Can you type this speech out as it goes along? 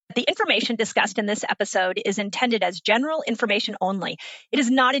The information discussed in this episode is intended as general information only. It is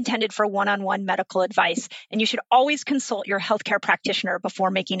not intended for one-on-one medical advice, and you should always consult your healthcare practitioner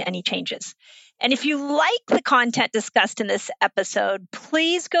before making any changes. And if you like the content discussed in this episode,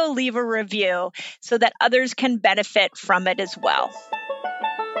 please go leave a review so that others can benefit from it as well.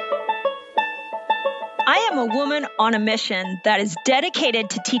 I am a woman on a mission that is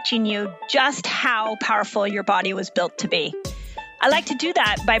dedicated to teaching you just how powerful your body was built to be. I like to do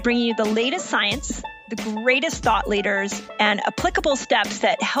that by bringing you the latest science, the greatest thought leaders, and applicable steps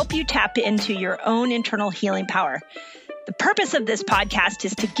that help you tap into your own internal healing power. The purpose of this podcast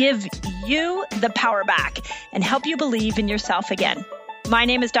is to give you the power back and help you believe in yourself again. My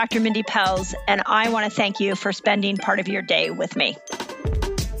name is Dr. Mindy Pelz, and I want to thank you for spending part of your day with me.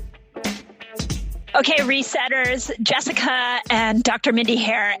 Okay, resetters, Jessica and Dr. Mindy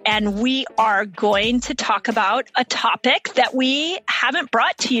here, and we are going to talk about a topic that we haven't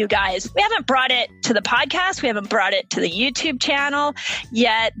brought to you guys. We haven't brought it to the podcast. We haven't brought it to the YouTube channel,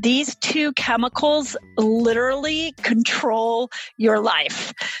 yet these two chemicals literally control your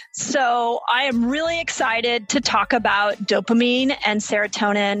life. So I am really excited to talk about dopamine and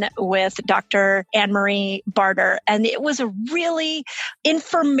serotonin with Dr. Anne-Marie Barter. And it was a really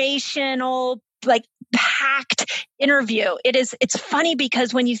informational, packed interview. It's funny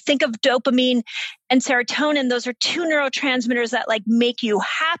because when you think of dopamine and serotonin, those are two neurotransmitters that make you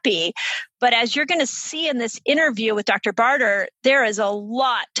happy. But as you're going to see in this interview with Dr. Barter, there is a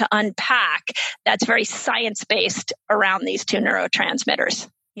lot to unpack that's very science-based around these two neurotransmitters.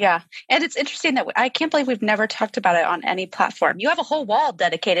 Yeah. And it's interesting that I can't believe we've never talked about it on any platform. You have a whole wall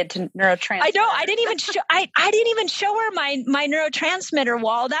dedicated to neurotransmitters. I know. I didn't even show her my neurotransmitter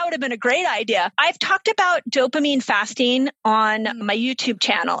wall. That would have been a great idea. I've talked about dopamine fasting on my YouTube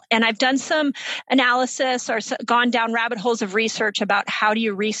channel, and I've done some analysis or gone down rabbit holes of research about how do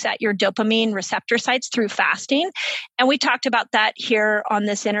you reset your dopamine receptor sites through fasting. And we talked about that here on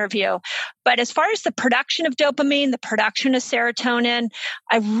this interview. But as far as the production of dopamine, the production of serotonin,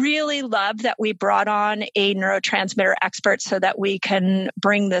 I really love that we brought on a neurotransmitter expert so that we can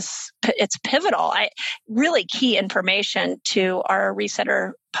bring this, it's pivotal, really key information to our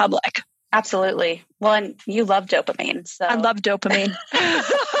resetter public. Absolutely. Well, and you love dopamine. So I love dopamine.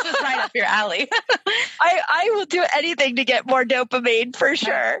 This is right up your alley. I will do anything to get more dopamine for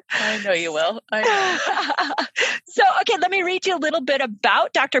sure. I know you will. I know. So, okay, let me read you a little bit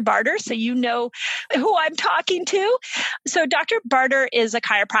about Dr. Barter so you know who I'm talking to. So Dr. Barter is a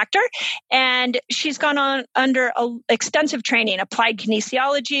chiropractor, and she's gone on under extensive training, applied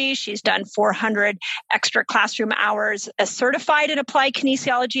kinesiology. She's done 400 extra classroom hours as certified in applied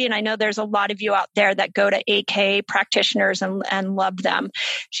kinesiology, and I know there's a lot of you out there that go to AK practitioners and love them.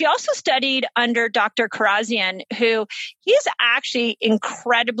 She also studied under Dr. Karazian, who he is actually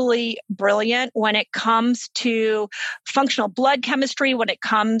incredibly brilliant when it comes to functional blood chemistry, when it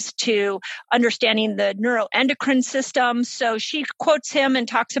comes to understanding the neuroendocrine system. So she quotes him and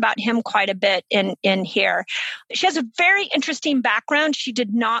talks about him quite a bit in here. She has a very interesting background. She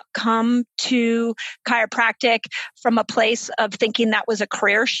did not come to chiropractic from a place of thinking that was a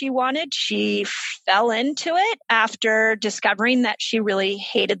career she wanted. She fell into it after discovering that she really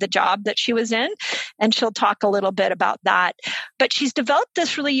hated the job that she was in. And she'll talk a little bit about that. But she's developed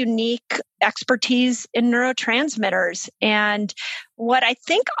this really unique expertise in neurotransmitters. And what I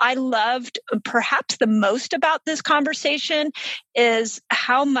think I loved perhaps the most about this conversation is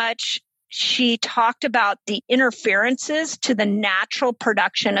how much she talked about the interferences to the natural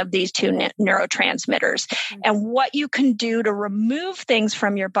production of these two neurotransmitters and what you can do to remove things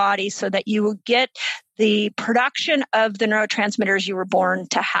from your body so that you will get the production of the neurotransmitters you were born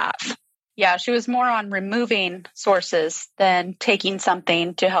to have. Yeah, she was more on removing sources than taking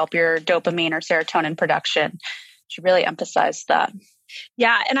something to help your dopamine or serotonin production. She really emphasized that.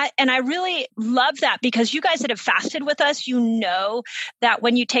 Yeah. And I really love that because you guys that have fasted with us, you know that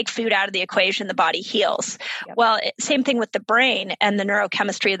when you take food out of the equation, the body heals. Yep. Well, same thing with the brain and the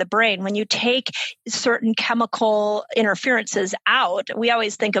neurochemistry of the brain. When you take certain chemical interferences out, we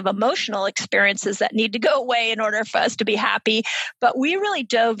always think of emotional experiences that need to go away in order for us to be happy. But we really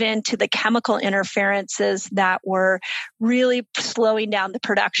dove into the chemical interferences that were really slowing down the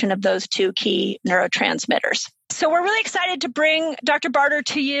production of those two key neurotransmitters. So we're really excited to bring Dr. Barter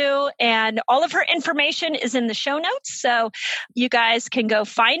to you, and all of her information is in the show notes. So you guys can go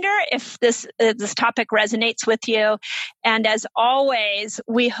find her if this topic resonates with you. And as always,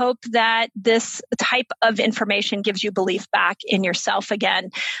 we hope that this type of information gives you belief back in yourself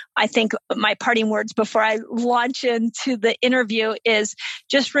again. I think my parting words before I launch into the interview is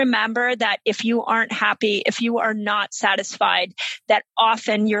just remember that if you aren't happy, if you are not satisfied, that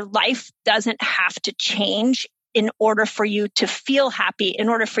often your life doesn't have to change in order for you to feel happy, in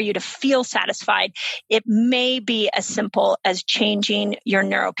order for you to feel satisfied. It may be as simple as changing your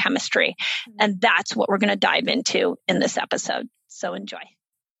neurochemistry. And that's what we're going to dive into in this episode. So enjoy.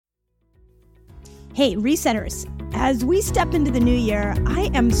 Hey, Resetters. As we step into the new year,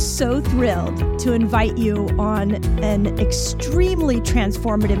 I am so thrilled to invite you on an extremely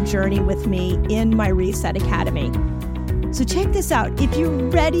transformative journey with me in my Reset Academy. So check this out. If you're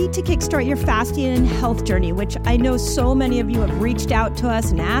ready to kickstart your fasting and health journey, which I know so many of you have reached out to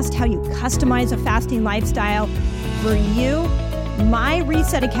us and asked how you customize a fasting lifestyle for you, my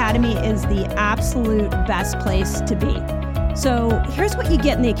Reset Academy is the absolute best place to be. So here's what you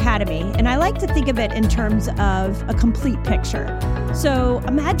get in the Academy, and I like to think of it in terms of a complete picture. So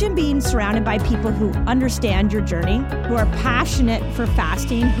imagine being surrounded by people who understand your journey, who are passionate for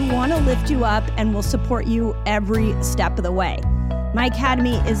fasting, who want to lift you up and will support you every step of the way. My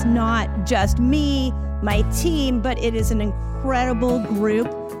Academy is not just me, my team, but it is an incredible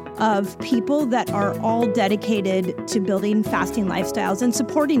group of people that are all dedicated to building fasting lifestyles and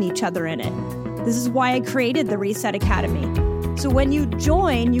supporting each other in it. This is why I created the Reset Academy. So when you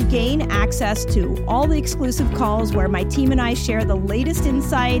join, you gain access to all the exclusive calls where my team and I share the latest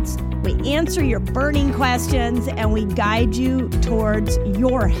insights, we answer your burning questions, and we guide you towards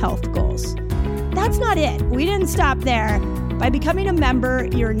your health goals. That's not it. We didn't stop there. By becoming a member,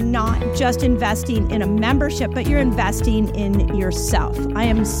 you're not just investing in a membership, but you're investing in yourself. I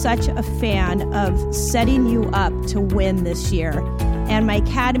am such a fan of setting you up to win this year. And my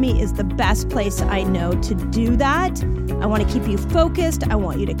Academy is the best place I know to do that. I want to keep you focused. I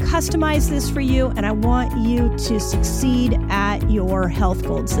want you to customize this for you. And I want you to succeed at your health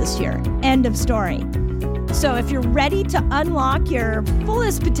goals this year. End of story. So if you're ready to unlock your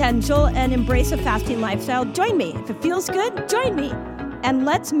fullest potential and embrace a fasting lifestyle, join me. If it feels good, join me. And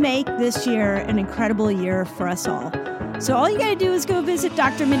let's make this year an incredible year for us all. So all you got to do is go visit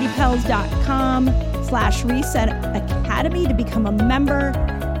drmindypelz.com/Reset Academy to become a member.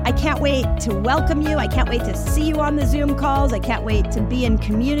 I can't wait to welcome you. I can't wait to see you on the Zoom calls. I can't wait to be in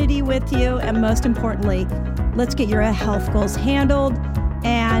community with you. And most importantly, let's get your health goals handled.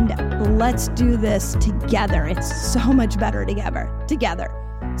 And let's do this together. It's so much better together.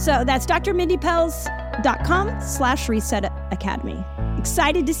 So that's drmindypelz.com/Reset Academy.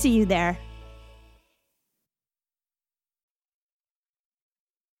 Excited to see you there.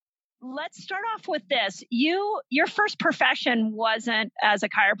 Let's start off with this. Your first profession wasn't as a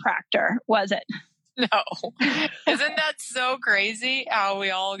chiropractor, was it? No. Isn't that so crazy how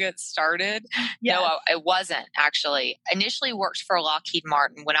we all get started? Yes. No, it wasn't actually. Initially worked for Lockheed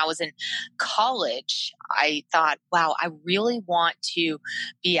Martin. When I was in college, I thought, wow, I really want to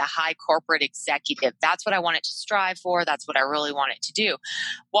be a high corporate executive. That's what I wanted to strive for. That's what I really wanted to do.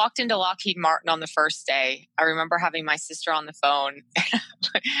 Walked into Lockheed Martin on the first day. I remember having my sister on the phone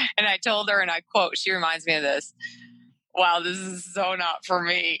and I told her, and I quote, she reminds me of this. Wow, this is so not for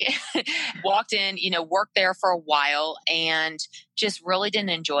me. Walked in, worked there for a while and just really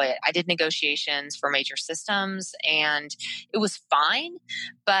didn't enjoy it. I did negotiations for major systems and it was fine,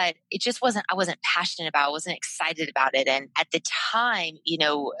 but it just I wasn't passionate about it. I wasn't excited about it. And at the time,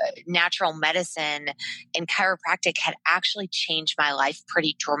 natural medicine and chiropractic had actually changed my life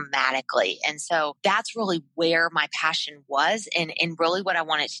pretty dramatically. And so that's really where my passion was. And really what I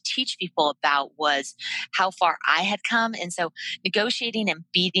wanted to teach people about was how far I had come. And so negotiating and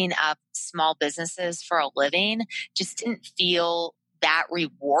beating up small businesses for a living just didn't feel that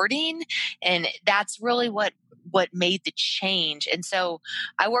rewarding. And that's really what made the change. And so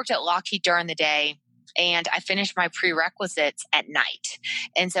I worked at Lockheed during the day and I finished my prerequisites at night.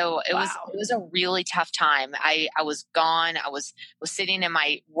 And so it was a really tough time. I was gone. I was sitting in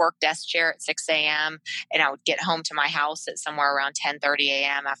my work desk chair at 6 a.m. and I would get home to my house at somewhere around 10:30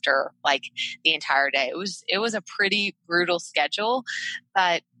 a.m. after like the entire day. It was a pretty brutal schedule,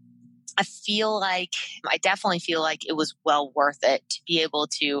 but I definitely feel like it was well worth it to be able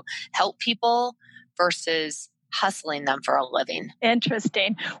to help people versus hustling them for a living.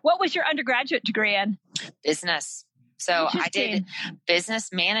 Interesting. What was your undergraduate degree in? Business. So I did business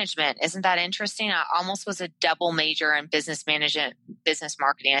management. Isn't that interesting? I almost was a double major in business management, business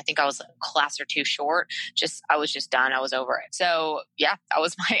marketing. I think I was a class or two short. I was just done. I was over it. So yeah, that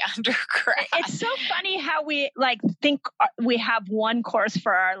was my undergrad. It's so funny how we think we have one course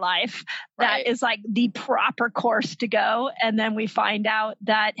for our life that is like the proper course to go. And then we find out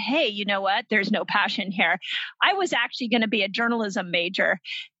that, hey, you know what? There's no passion here. I was actually going to be a journalism major.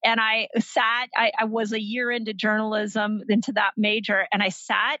 And I was a year into journalism, into that major, and I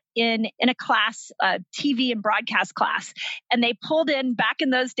sat in a class, TV and broadcast class, and they pulled in, back in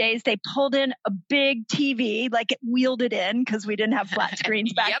those days, they pulled in a big TV, like it wheeled it in because we didn't have flat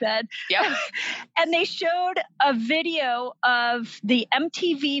screens back then. Yep. And they showed a video of the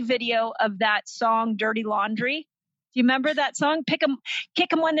MTV video of that song, Dirty Laundry. Do you remember that song? Kick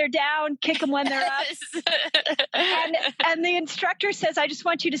them when they're down, kick them when they're up. And the instructor says, I just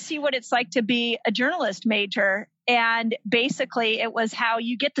want you to see what it's like to be a journalist major. And basically it was how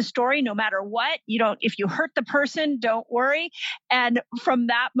you get the story no matter what. If you hurt the person, don't worry. And from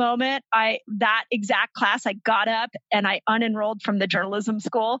that moment, that exact class, I got up and I unenrolled from the journalism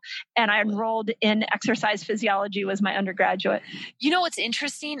school and I enrolled in exercise physiology, was my undergraduate. You know, what's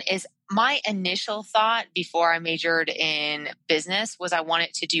interesting is my initial thought before I majored in business was I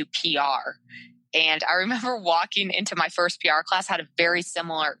wanted to do PR. And I remember walking into my first PR class, had a very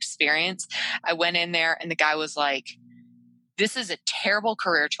similar experience. I went in there and the guy was like, this is a terrible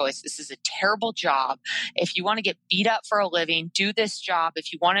career choice. This is a terrible job. If you want to get beat up for a living, do this job.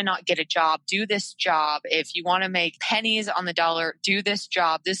 If you want to not get a job, do this job. If you want to make pennies on the dollar, do this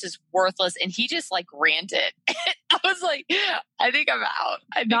job. This is worthless. And he just like ranted. I was like, I think I'm out.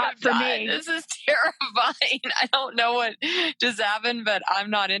 I think not I'm for done. me. This is terrifying. I don't know what just happened, but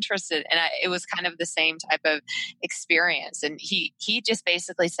I'm not interested. And it was kind of the same type of experience. And he just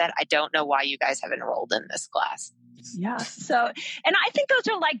basically said, I don't know why you guys have enrolled in this class. Yeah. So, and I think those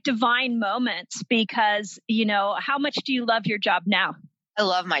are like divine moments because, how much do you love your job now? I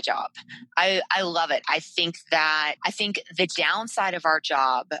love my job. I love it. I think the downside of our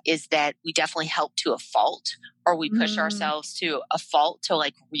job is that we definitely help to a fault, or we push ourselves to a fault to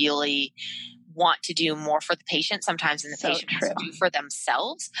like really want to do more for the patient sometimes than the patient wants to do for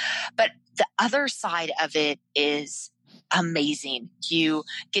themselves. But the other side of it is amazing. You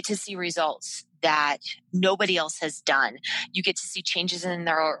get to see results that nobody else has done. You get to see changes in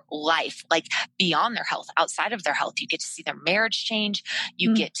their life, like beyond their health, outside of their health. You get to see their marriage change.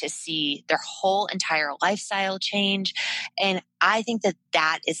 You get to see their whole entire lifestyle change. And I think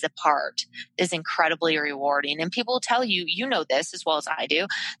that is the part that is incredibly rewarding. And people tell you, you know this as well as I do,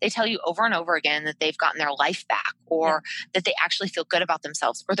 they tell you over and over again that they've gotten their life back, or that they actually feel good about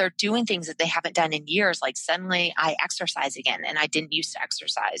themselves, or they're doing things that they haven't done in years. Like suddenly I exercise again and I didn't used to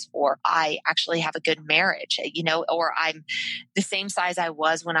exercise, or I actually have a good marriage, or I'm the same size I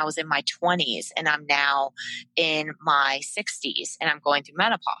was when I was in my 20s and I'm now in my 60s and I'm going through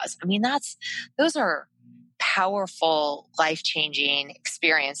menopause. I mean, those are powerful, life-changing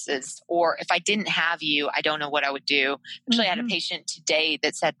experiences. Or if I didn't have you, I don't know what I would do. Actually, I had a patient today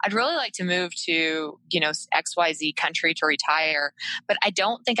that said, I'd really like to move to, XYZ country to retire, but I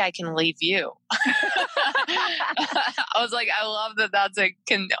don't think I can leave you. I was like, I love that that's a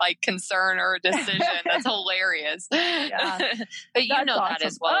concern or a decision. That's hilarious. Yeah. But you know awesome. That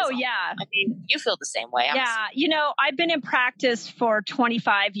as well. Oh, yeah. I mean, you feel the same way. I've been in practice for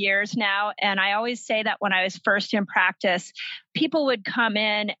 25 years now. And I always say that when I was first in practice, people would come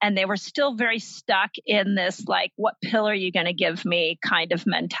in and they were still very stuck in this, like, what pill are you going to give me kind of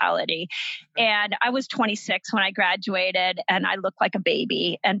mentality. And I was 26 when I graduated and I looked like a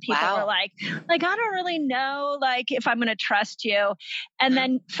baby. And people were like, I don't really know, if I'm going to trust you. And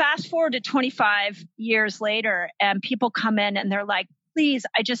then fast forward to 25 years later and people come in and they're like, please,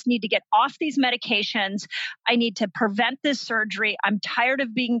 I just need to get off these medications. I need to prevent this surgery. I'm tired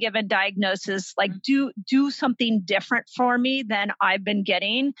of being given diagnosis. Do something different for me than I've been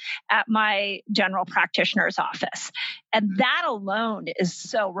getting at my general practitioner's office. And that alone is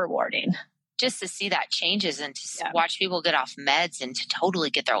so rewarding. Just to see that changes and to watch people get off meds and to totally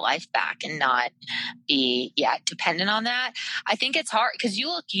get their life back and not be dependent on that. I think it's hard because you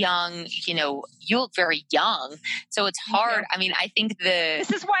look young, you look very young. So it's hard. I mean, I think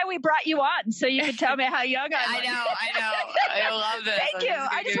this is why we brought you on. So you can tell me how young I am. I know. I love this. Thank you.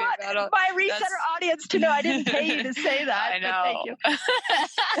 I just want my Recenter audience to know I didn't pay you to say that. I know. Thank you.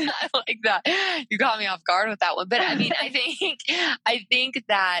 I like that. You got me off guard with that one. But I mean, I think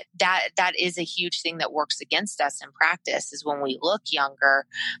that is a huge thing that works against us in practice is when we look younger.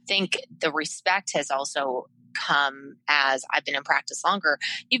 I think the respect has also come as I've been in practice longer.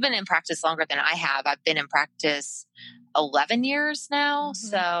 You've been in practice longer than I have. I've been in practice 11 years now.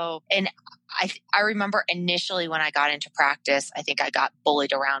 So, and I remember initially when I got into practice, I think I got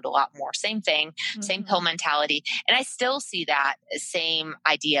bullied around a lot more. Same thing, same pill mentality. And I still see that same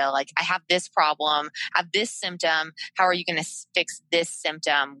idea. Like, I have this problem, I have this symptom. How are you going to fix this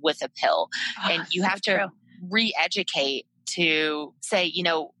symptom with a pill? And you have to re-educate to say,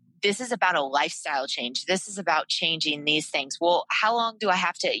 this is about a lifestyle change. This is about changing these things. Well, how long do I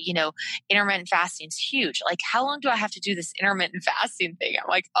have to, intermittent fasting is huge. Like, how long do I have to do this intermittent fasting thing? I'm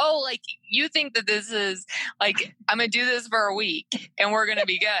like, oh, like, you think that this is like, I'm going to do this for a week and we're going to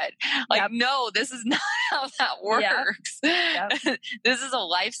be good. Like, no, this is not how that works. This is a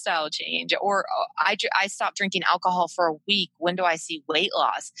lifestyle change. Or I stopped drinking alcohol for a week. When do I see weight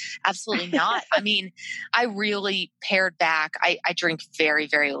loss? Absolutely not. I mean, I really pared back. I drink very,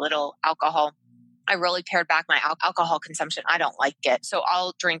 very little alcohol. I really pared back my alcohol consumption. I don't like it. So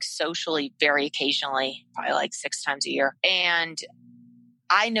I'll drink socially very occasionally, probably like 6 times a year. And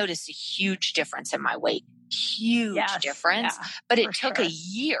I noticed a huge difference in my weight, huge difference, but it took a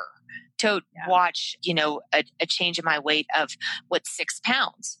year to watch, a change in my weight of 6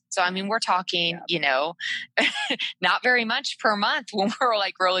 pounds. So, I mean, we're talking, not very much per month when we're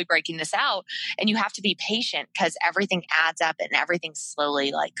like really breaking this out. And you have to be patient because everything adds up and everything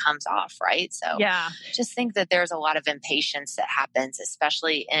slowly like comes off. Right. So just think that there's a lot of impatience that happens,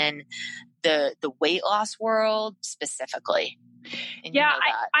 especially in the weight loss world specifically. And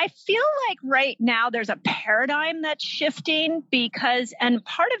I feel like right now there's a paradigm that's shifting and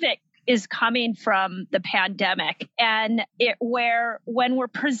part of it is coming from the pandemic and when we're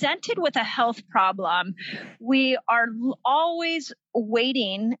presented with a health problem, we are always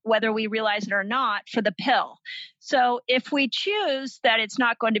waiting, whether we realize it or not, for the pill. So if we choose that it's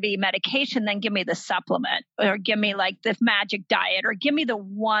not going to be medication, then give me the supplement or give me like the magic diet or give me the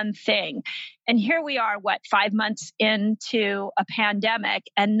one thing. And here we are, 5 months into a pandemic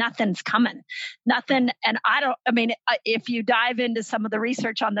and nothing's coming. Nothing. And if you dive into some of the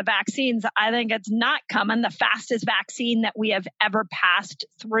research on the vaccines, I think it's not coming. The fastest vaccine that we have ever passed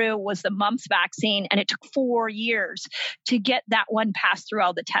through was the mumps vaccine. And it took 4 years to get that one passed through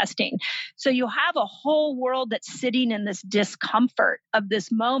all the testing. So you have a whole world that's sitting in this discomfort of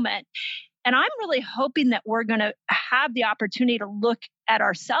this moment. And I'm really hoping that we're going to have the opportunity to look at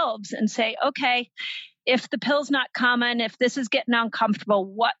ourselves and say, okay, if the pill's not coming, if this is getting uncomfortable,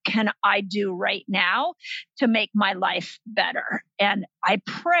 what can I do right now to make my life better? And I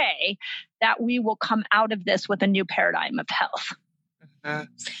pray that we will come out of this with a new paradigm of health.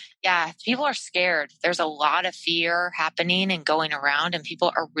 Yeah, people are scared. There's a lot of fear happening and going around, and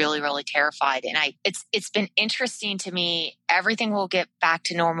people are really, really terrified. And it's been interesting to me. Everything will get back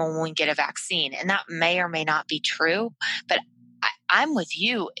to normal when we get a vaccine, and that may or may not be true. But I'm with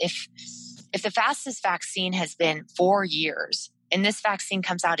you. If the fastest vaccine has been 4 years, and this vaccine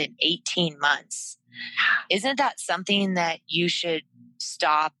comes out in 18 months, isn't that something that you should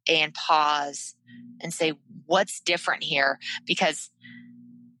stop and pause and say, what's different here? Because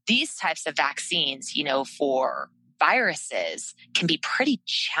these types of vaccines, for viruses can be pretty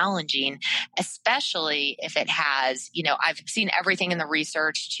challenging, especially if it has, I've seen everything in the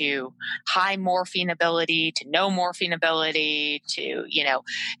research to high morphine ability, to no morphine ability, to,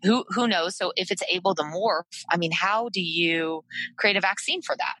 who knows? So if it's able to morph, how do you create a vaccine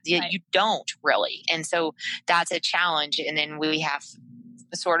for that? You don't really. And so that's a challenge. And then we have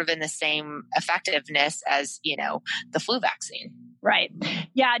sort of in the same effectiveness as, the flu vaccine. Right.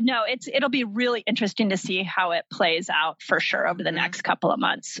 Yeah, no, it'll be really interesting to see how it plays out for sure over the next couple of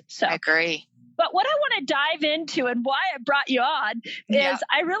months. So I agree. But what I want to dive into and why I brought you on is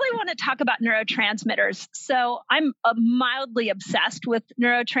I really want to talk about neurotransmitters. So I'm mildly obsessed with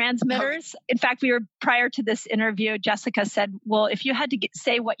neurotransmitters. In fact, prior to this interview, Jessica said, well, if you had to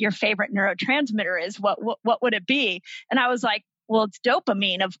say what your favorite neurotransmitter is, what would it be? And I was like, well, it's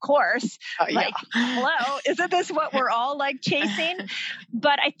dopamine, of course. Hello, isn't this what we're all like chasing?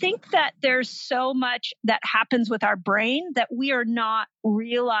 But I think that there's so much that happens with our brain that we are not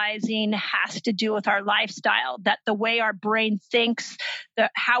realizing has to do with our lifestyle, that the way our brain thinks,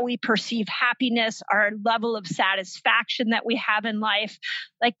 how we perceive happiness, our level of satisfaction that we have in life,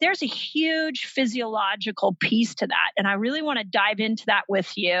 like there's a huge physiological piece to that. And I really want to dive into that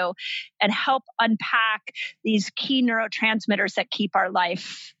with you and help unpack these key neurotransmitters that keep our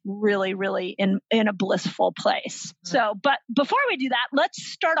life really, really in a blissful place. So, but before we do that, let's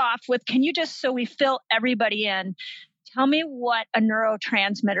start off with, can you just, so we fill everybody in, tell me what a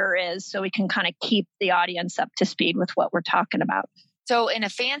neurotransmitter is so we can kind of keep the audience up to speed with what we're talking about. So in a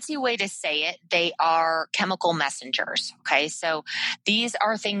fancy way to say it, they are chemical messengers. Okay. So these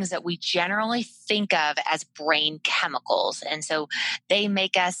are things that we generally think of as brain chemicals. And so they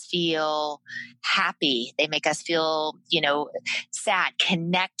make us feel happy. They make us feel, sad,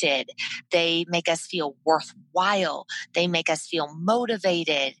 connected. They make us feel worthwhile. They make us feel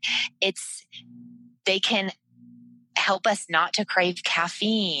motivated. They can help us not to crave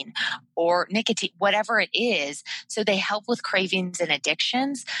caffeine or nicotine, whatever it is. So they help with cravings and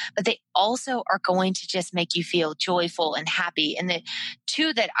addictions, but they also are going to just make you feel joyful and happy. And the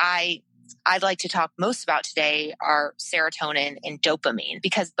two that I'd like to talk most about today are serotonin and dopamine,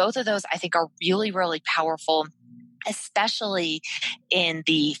 because both of those I think are really, really powerful, especially in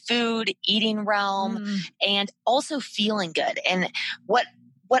the food, eating realm, and also feeling good. And what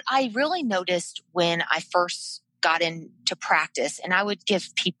I really noticed when I first got into practice, and I would give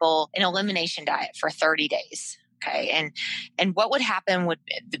people an elimination diet for 30 days. Okay. And what would happen would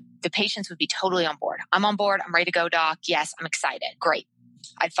the patients would be totally on board. I'm on board. I'm ready to go, doc. Yes, I'm excited. Great.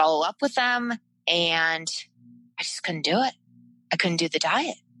 I'd follow up with them and I just couldn't do it. I couldn't do the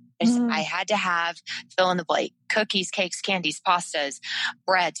diet. I had to have fill in the blank, cookies, cakes, candies, pastas,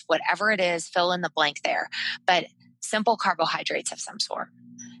 breads, whatever it is, fill in the blank there, but simple carbohydrates of some sort.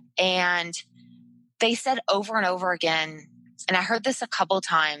 And they said over and over again, and I heard this a couple of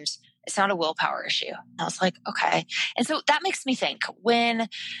times, it's not a willpower issue. I was like, okay. And so that makes me think, when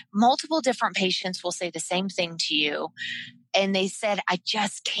multiple different patients will say the same thing to you, and they said, I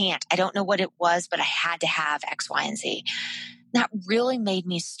just can't. I don't know what it was, but I had to have X, Y, and Z. That really made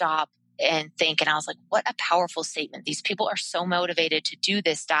me stop and think. And I was like, what a powerful statement. These people are so motivated to do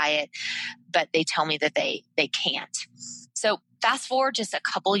this diet, but they tell me that they can't. So fast forward just a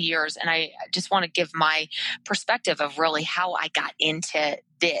couple years, and I just want to give my perspective of really how I got into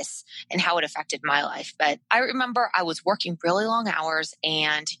this and how it affected my life. But I remember I was working really long hours,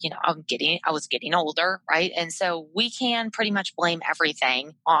 and I was getting older, right? And so we can pretty much blame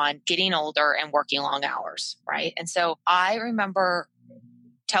everything on getting older and working long hours, right? And so I remember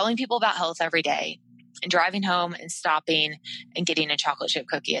telling people about health every day, and driving home and stopping and getting a chocolate chip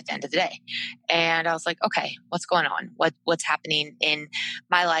cookie at the end of the day. And I was like, okay, what's going on? What's happening in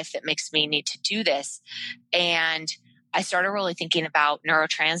my life that makes me need to do this? And I started really thinking about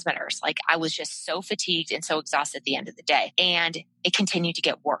neurotransmitters. Like, I was just so fatigued and so exhausted at the end of the day. And it continued to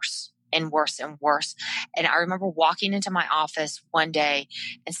get worse and worse and worse. And I remember walking into my office one day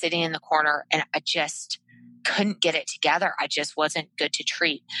and sitting in the corner, and I just couldn't get it together. I just wasn't good to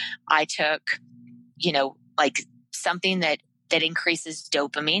treat. I took like something that increases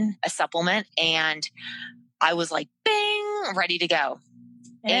dopamine, a supplement. And I was like, bing, ready to go.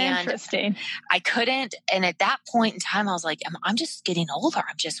 Interesting. And I couldn't. And at that point in time, I was like, I'm just getting older.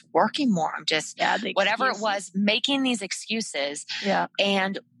 I'm just working more. I'm just, whatever it was, making these excuses. Yeah.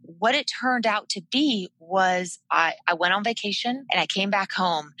 And what it turned out to be was I went on vacation and I came back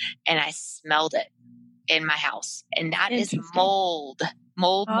home and I smelled it in my house. And that is mold.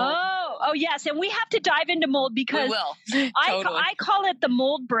 Mold. Oh, yes. And we have to dive into mold, because we will. I call it the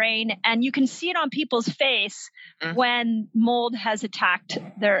mold brain, and you can see it on people's face when mold is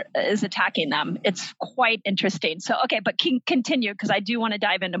attacking them. It's quite interesting. So, okay, but continue, because I do want to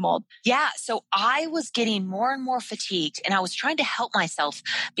dive into mold. Yeah. So I was getting more and more fatigued, and I was trying to help myself,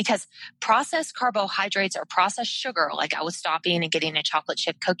 because processed carbohydrates or processed sugar, like I was stopping and getting a chocolate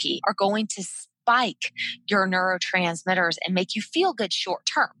chip cookie, are going to spike your neurotransmitters and make you feel good short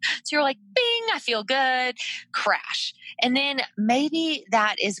term. So you're like, bing, I feel good, crash. And then maybe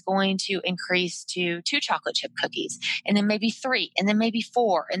that is going to increase to 2 chocolate chip cookies, and then maybe 3, and then maybe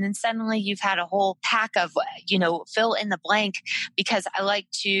 4. And then suddenly you've had a whole pack of, fill in the blank, because I like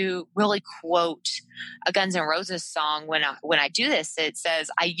to really quote a Guns N' Roses song when I do this. It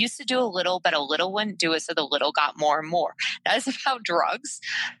says, I used to do a little, but a little wouldn't do it, so the little got more and more. That is about drugs,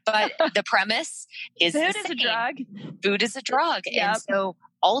 but the premise is food is a drug. Food is a drug. Yep. And so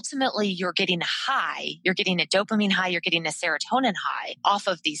ultimately you're getting high, you're getting a dopamine high, you're getting a serotonin high off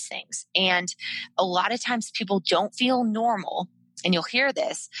of these things. And a lot of times people don't feel normal. And you'll hear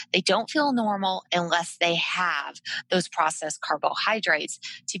this, they don't feel normal unless they have those processed carbohydrates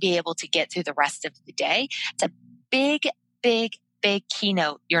to be able to get through the rest of the day. It's a big, big, big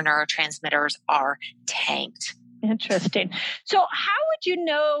keynote. Your neurotransmitters are tanked. Interesting. So how would you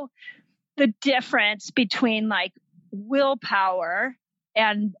know the difference between like willpower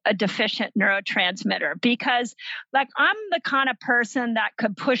and a deficient neurotransmitter? Because like I'm the kind of person that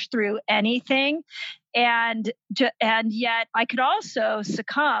could push through anything. And yet I could also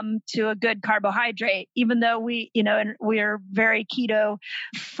succumb to a good carbohydrate, even though we're very keto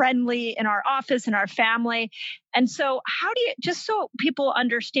friendly in our office and our family. And so just so people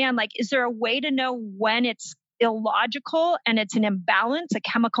understand, like, is there a way to know when it's illogical and it's an imbalance, a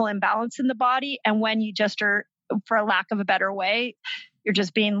chemical imbalance in the body, and when you just are, for a lack of a better way, you're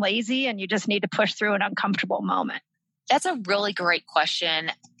just being lazy and you just need to push through an uncomfortable moment? That's a really great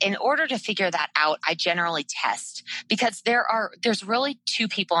question. In order to figure that out, I generally test, because there's really two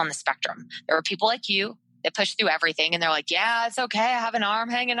people on the spectrum. There are people like you that push through everything and they're like, yeah, it's okay. I have an arm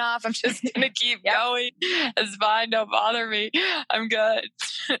hanging off. I'm just going to keep going. It's fine. Don't bother me. I'm good.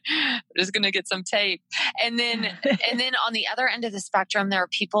 I'm just going to get some tape. And then on the other end of the spectrum, there are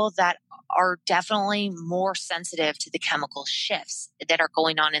people that are definitely more sensitive to the chemical shifts that are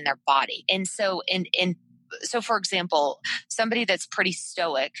going on in their body. And so So for example, somebody that's pretty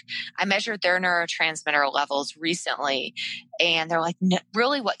stoic, I measured their neurotransmitter levels recently, and they're like,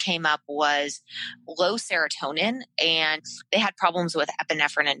 really what came up was low serotonin, and they had problems with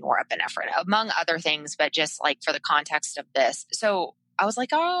epinephrine and norepinephrine, among other things, but just like for the context of this. So I was like,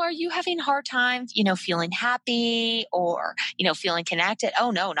 oh, are you having a hard time, feeling happy or, feeling connected?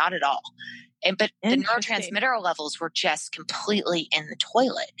 Oh, no, not at all. But the neurotransmitter levels were just completely in the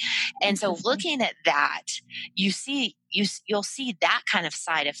toilet. And so looking at that, you'll see that kind of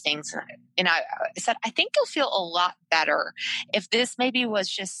side of things. And I said, I think you'll feel a lot better if this maybe was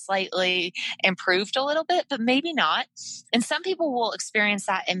just slightly improved a little bit, but maybe not. And some people will experience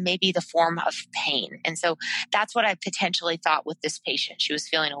that in maybe the form of pain. And so that's what I potentially thought with this patient. She was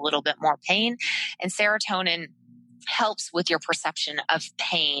feeling a little bit more pain, and serotonin helps with your perception of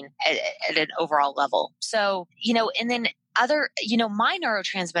pain at an overall level. So, and then my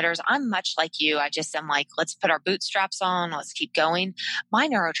neurotransmitters, I'm much like you. I'm like, let's put our bootstraps on. Let's keep going. My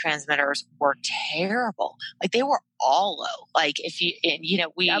neurotransmitters were terrible. Like, they were all low. Like,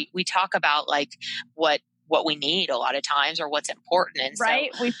 we talk about like what we need a lot of times, or what's important. And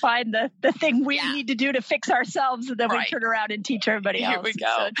right. So, we find the thing we need to do to fix ourselves, and then we turn around and teach everybody else. Here we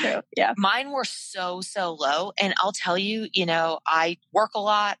go. So true. Yeah. Mine were so low. And I'll tell you, I work a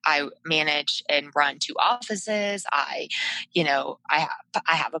lot. I manage and run 2 offices. I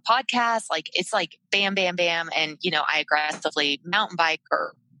have a podcast. Like, it's like bam, bam, bam. And, I aggressively mountain bike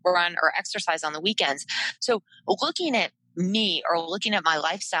or run or exercise on the weekends. So looking at me or looking at my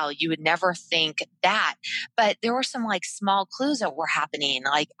lifestyle, you would never think that. But there were some like small clues that were happening.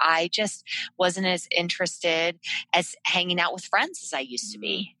 Like, I just wasn't as interested as hanging out with friends as I used to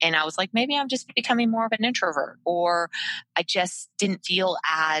be. And I was like, maybe I'm just becoming more of an introvert, or I just didn't feel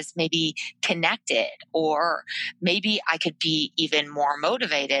as maybe connected, or maybe I could be even more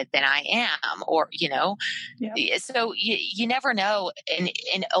motivated than I am, or, so you never know.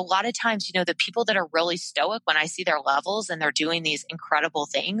 And a lot of times, the people that are really stoic, when I see their levels and they're doing these incredible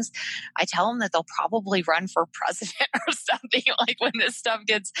things, I tell them that they'll probably run for president or something, like, when this stuff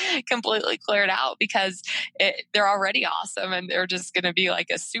gets completely cleared out, because they're already awesome and they're just going to be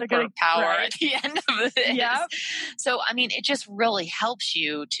like a superpower at the end of this. Yep. So, it just really helps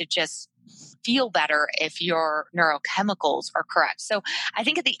you to just feel better if your neurochemicals are correct. So I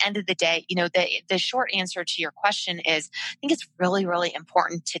think at the end of the day, the short answer to your question is, I think it's really, really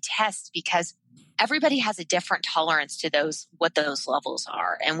important to test, because everybody has a different tolerance to what those levels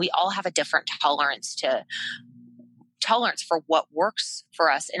are. And we all have a different tolerance for what works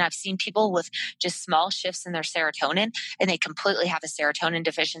for us. And I've seen people with just small shifts in their serotonin, and they completely have a serotonin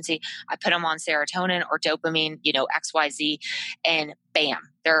deficiency. I put them on serotonin or dopamine, XYZ, and bam,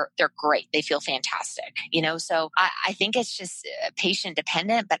 they're great. They feel fantastic, So I think it's just patient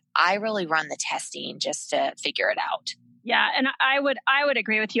dependent, but I really run the testing just to figure it out. Yeah. And I would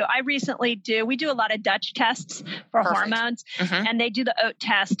agree with you. We do a lot of Dutch tests for hormones, and they do the oat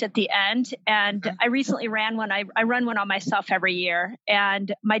test at the end. And I recently ran one. I run one on myself every year,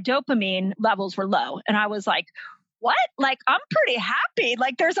 and my dopamine levels were low. And I was like, what? Like, I'm pretty happy.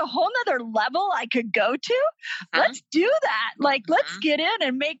 Like, there's a whole nother level I could go to. Let's do that. Like, let's get in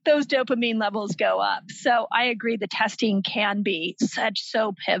and make those dopamine levels go up. So I agree. The testing can be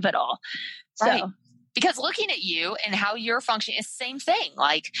so pivotal. Right. So. Because looking at you and how you're functioning is the same thing.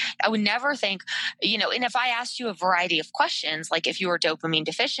 Like, I would never think, and if I asked you a variety of questions, like if you were dopamine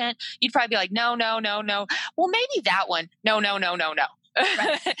deficient, you'd probably be like, no. Well, maybe that one. No.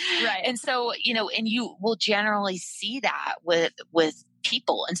 Right. And so, and you will generally see that with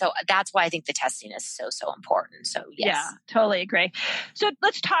people. And so that's why I think the testing is so, so important. So yes. Yeah, totally agree. So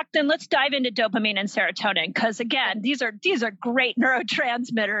let's dive into dopamine and serotonin, because again, these are great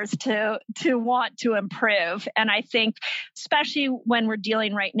neurotransmitters to want to improve. And I think especially when we're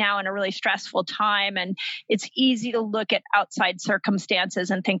dealing right now in a really stressful time, and it's easy to look at outside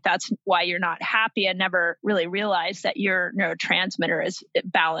circumstances and think that's why you're not happy, and never really realize that your neurotransmitter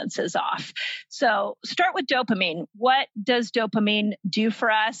balance is off. So start with dopamine. What does dopamine do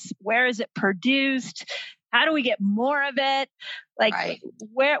for us? Where is it produced? How do we get more of it? Like, right.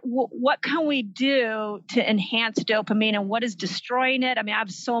 What can we do to enhance dopamine, and what is destroying it? I mean, I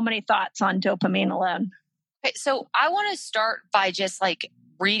have so many thoughts on dopamine alone. Okay, so I want to start by just like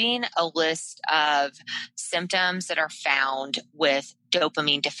reading a list of symptoms that are found with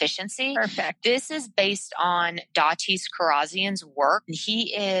dopamine deficiency. Perfect. This is based on Datis Karazian's work.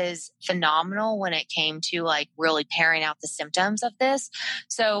 He is phenomenal when it came to like really pairing out the symptoms of this.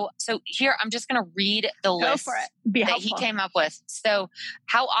 So here, I'm just going to read the list that he came up with. So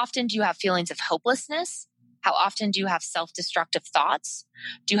how often do you have feelings of hopelessness? How often do you have self-destructive thoughts?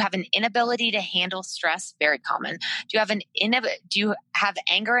 Do you have an inability to handle stress? Very common. Do you have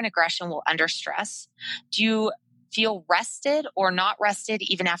anger and aggression while under stress? Do you feel rested or not rested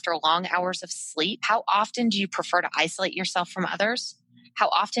even after long hours of sleep? How often do you prefer to isolate yourself from others? How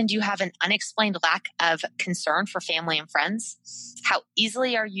often do you have an unexplained lack of concern for family and friends? How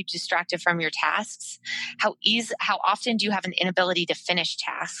easily are you distracted from your tasks? How often do you have an inability to finish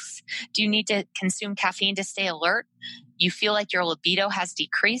tasks? Do you need to consume caffeine to stay alert? You feel like your libido has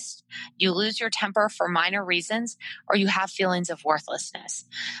decreased? You lose your temper for minor reasons, or you have feelings of worthlessness?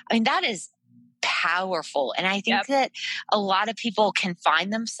 I mean, that is powerful. And I think that a lot of people can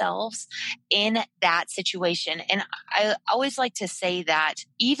find themselves in that situation. And I always like to say that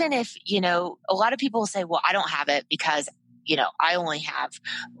even if, a lot of people say, well, I don't have it because, I only have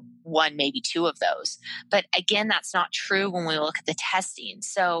one, maybe two of those. But again, that's not true when we look at the testing.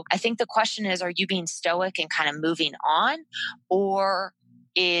 So I think the question is, are you being stoic and kind of moving on? Or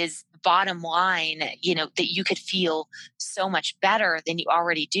is bottom line, that you could feel so much better than you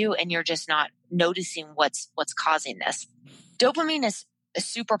already do, and you're just not noticing what's causing this. Dopamine is a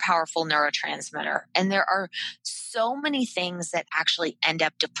super powerful neurotransmitter, and there are so many things that actually end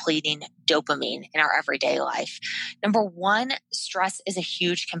up depleting dopamine in our everyday life. Number one, stress is a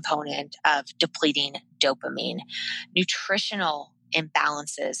huge component of depleting dopamine. Nutritional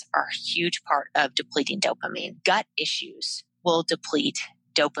imbalances are a huge part of depleting dopamine. Gut issues will deplete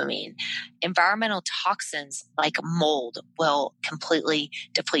dopamine. Environmental toxins like mold will completely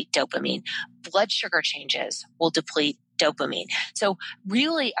deplete dopamine. Blood sugar changes will deplete dopamine. So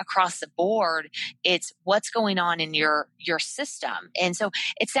really across the board, it's what's going on in your system. And so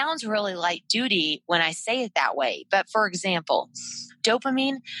it sounds really light duty when I say it that way. But for example,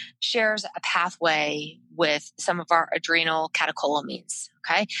 dopamine shares a pathway with some of our adrenal catecholamines.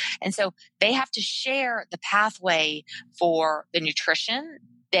 Okay. And so they have to share the pathway for the nutrition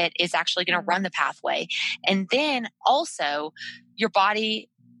that is actually going to run the pathway. And then also your body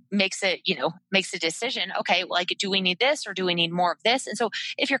makes a decision. Okay, like, do we need this or do we need more of this? And so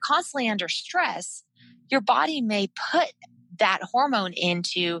if you're constantly under stress, your body may put that hormone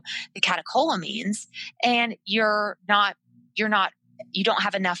into the catecholamines, and you don't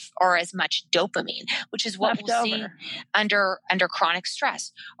have enough or as much dopamine, which is what we'll see under chronic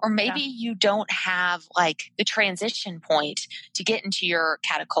stress. Or maybe you don't have like the transition point to get into your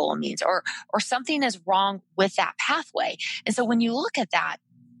catecholamines, or something is wrong with that pathway. And so when you look at that,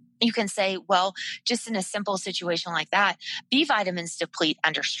 you can say, well, just in a simple situation like that, B vitamins deplete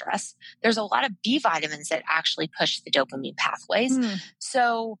under stress. There's a lot of B vitamins that actually push the dopamine pathways.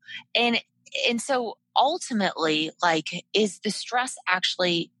 So, and so ultimately, like, is the stress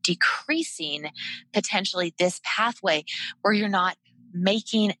actually decreasing potentially this pathway where you're not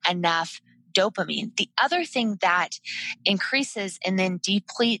making enough dopamine? The other thing that increases and then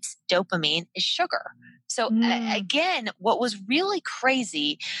depletes dopamine is sugar. So again, what was really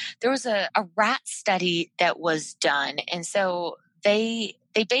crazy, there was a rat study that was done. And so they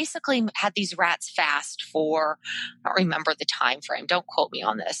basically had these rats fast for, I don't remember the time frame, don't quote me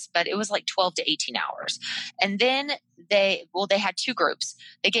on this, but it was like 12 to 18 hours. And then they had two groups.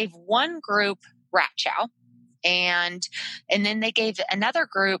 They gave one group rat chow, and then they gave another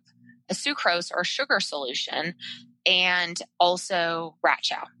group a sucrose or sugar solution, and also rat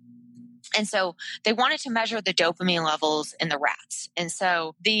chow. And so they wanted to measure the dopamine levels in the rats. And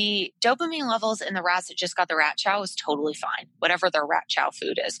so the dopamine levels in the rats that just got the rat chow was totally fine, whatever their rat chow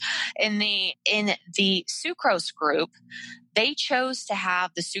food is. In the sucrose group, they chose to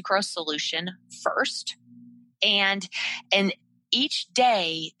have the sucrose solution first. And each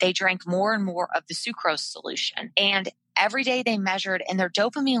day they drank more and more of the sucrose solution. And every day they measured, and their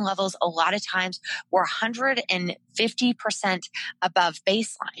dopamine levels a lot of times were 150% above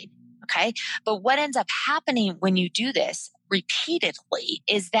baseline. Okay. But what ends up happening when you do this repeatedly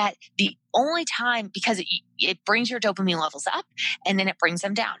is that the only time, because it brings your dopamine levels up and then it brings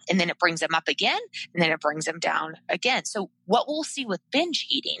them down and then it brings them up again and then it brings them down again. So what we'll see with binge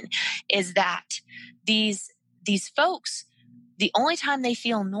eating is that these folks, the only time they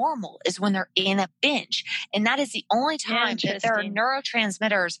feel normal is when they're in a binge. And that is the only time that their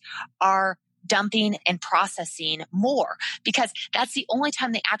neurotransmitters are dumping and processing more, because that's the only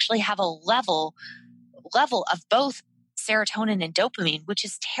time they actually have a level of both serotonin and dopamine, which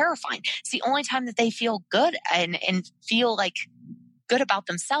is terrifying. It's the only time that they feel good and feel like good about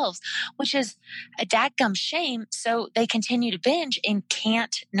themselves, which is a dadgum shame. So they continue to binge and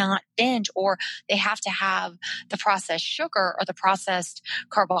can't not binge, or they have to have the processed sugar or the processed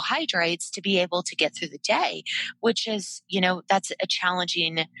carbohydrates to be able to get through the day, which is, that's a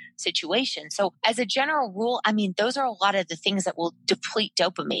challenging situation. So as a general rule, I mean, those are a lot of the things that will deplete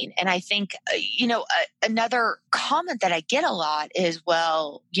dopamine. And I think, another comment that I get a lot is,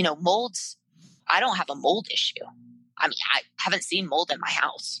 well, molds, I don't have a mold issue. I mean, I haven't seen mold in my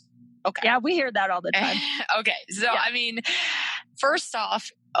house. Okay. Yeah, we hear that all the time. Okay. So, yeah. I mean, first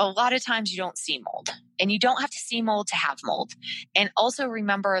off, a lot of times you don't see mold, and you don't have to see mold to have mold. And also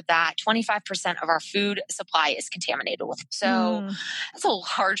remember that 25% of our food supply is contaminated with it. So that's a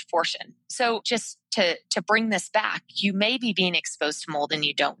large portion. So just to bring this back, you may be being exposed to mold and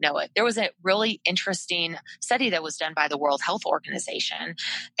you don't know it. There was a really interesting study that was done by the World Health Organization.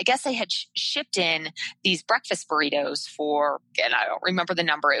 I guess they had shipped in these breakfast burritos for, and I don't remember the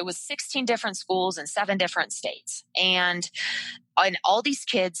number, it was 16 different schools in 7 different states. And all these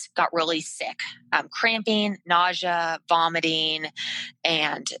kids got really sick, cramping, nausea, vomiting,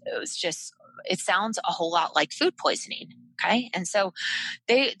 and it sounds a whole lot like food poisoning. Okay. And so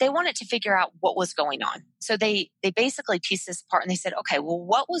they wanted to figure out what was going on. So they basically pieced this apart and they said, okay, well,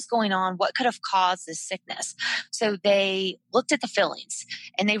 what was going on? What could have caused this sickness? So they looked at the fillings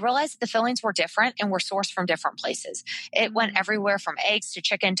and they realized that the fillings were different and were sourced from different places. It went everywhere from eggs to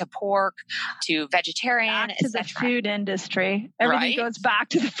chicken to pork to vegetarian, back to the food industry. Everything goes back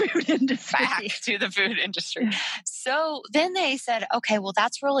to the food industry. Back to the food industry. So then they said, okay, well,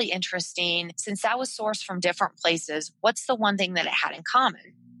 that's really interesting. Since that was sourced from different places, what's the one thing that it had in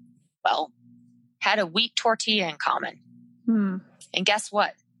common? Well, had a wheat tortilla in common. And guess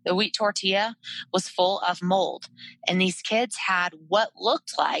what? The wheat tortilla was full of mold. And these kids had what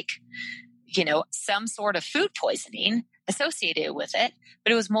looked like, some sort of food poisoning associated with it,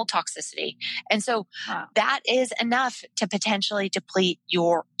 but it was mold toxicity. And so that is enough to potentially deplete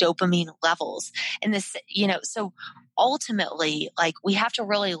your dopamine levels. And this, so ultimately, we have to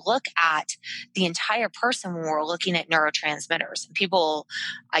really look at the entire person when we're looking at neurotransmitters. And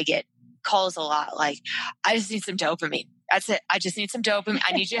I get calls a lot like, I just need some dopamine. That's it. I just need some dopamine.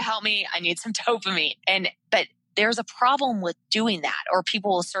 I need you to help me. I need some dopamine. But there's a problem with doing that. Or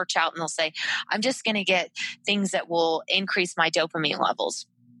people will search out and they'll say, I'm just going to get things that will increase my dopamine levels.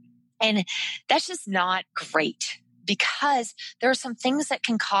 And that's just not great, because there are some things that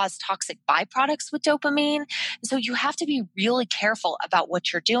can cause toxic byproducts with dopamine. So you have to be really careful about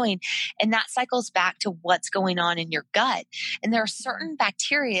what you're doing. And that cycles back to what's going on in your gut. And there are certain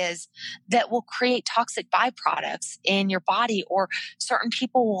bacteria that will create toxic byproducts in your body, or certain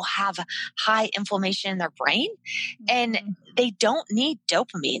people will have high inflammation in their brain and they don't need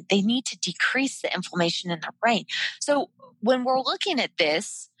dopamine. They need to decrease the inflammation in their brain. So when we're looking at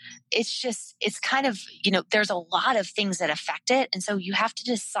this, it's kind of, there's a lot of things that affect it. And so you have to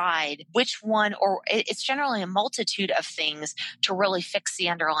decide which one, or it's generally a multitude of things to really fix the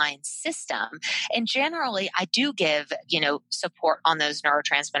underlying system. And generally I do give, support on those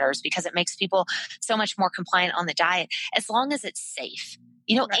neurotransmitters, because it makes people so much more compliant on the diet, as long as it's safe.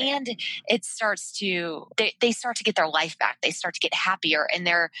 And it starts to, they start to get their life back. They start to get happier, and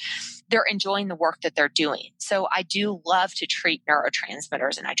they're enjoying the work that they're doing. So I do love to treat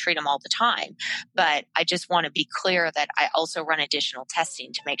neurotransmitters, and I treat them all the time. But I just want to be clear that I also run additional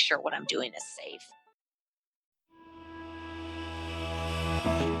testing to make sure what I'm doing is safe.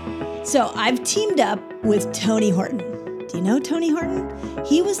 So I've teamed up with Tony Horton. Do you know Tony Horton?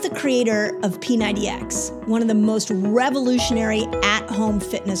 He was the creator of P90X, one of the most revolutionary at-home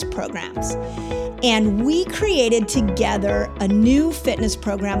fitness programs. And we created together a new fitness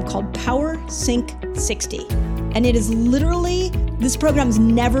program called Power Sync 60. And it is literally, this program's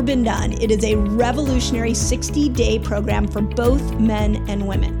never been done. It is a revolutionary 60-day program for both men and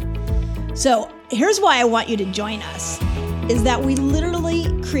women. So here's why I want you to join us. is that we literally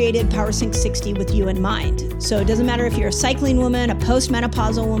created PowerSync 60 with you in mind. So it doesn't matter if you're a cycling woman, a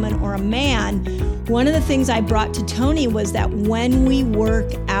postmenopausal woman, or a man. One of the things I brought to Tony was that when we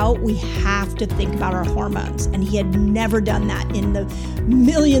work out, we have to think about our hormones. And he had never done that in the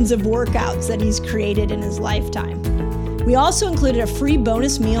millions of workouts that he's created in his lifetime. We also included a free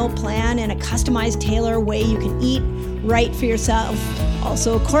bonus meal plan and a customized tailor way you can eat right for yourself.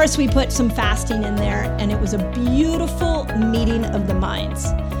 Also, of course, we put some fasting in there, and it was a beautiful meeting of the minds.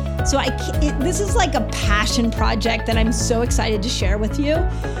 So this is like a passion project that I'm so excited to share with you.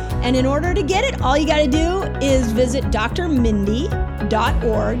 And in order to get it, all you got to do is visit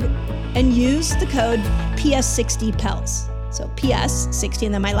drmindy.org and use the code PS60PELS. So PS60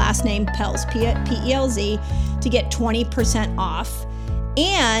 and then my last name, PELS, P-E-L-Z, to get 20% off.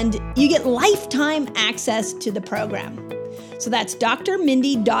 And you get lifetime access to the program. So that's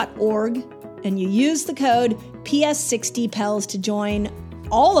drmindy.org, and you use the code PS60PELS to join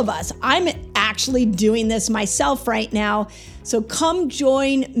all of us. I'm actually doing this myself right now. So come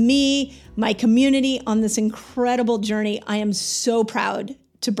join me, my community, on this incredible journey. I am so proud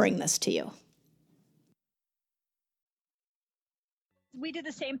to bring this to you. We do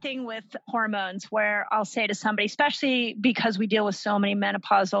the same thing with hormones where I'll say to somebody, especially because we deal with so many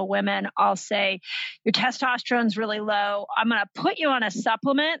menopausal women, I'll say, your testosterone's really low. I'm going to put you on a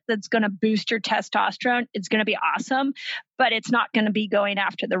supplement that's going to boost your testosterone. It's going to be awesome, but it's not going to be going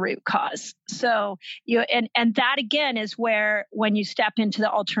after the root cause. So and that again is where when you step into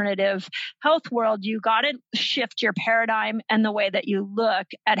the alternative health world, you got to shift your paradigm and the way that you look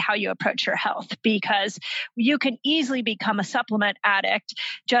at how you approach your health, because you can easily become a supplement addict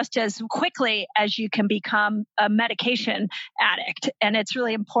just as quickly as you can become a medication addict. And it's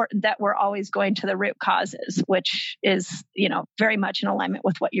really important that we're always going to the root causes, which is, very much in alignment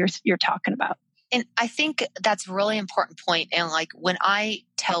with what you're talking about. And I think that's a really important point. And like when I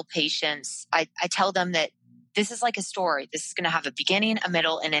tell patients, I tell them that this is like a story. This is going to have a beginning, a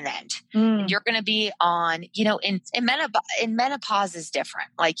middle, and an end. And you're going to be on, in menopause is different.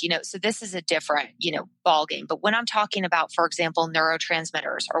 So this is a different, ball game. But when I'm talking about, for example,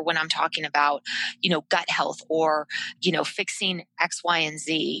 neurotransmitters, or when I'm talking about, gut health, or, fixing X, Y, and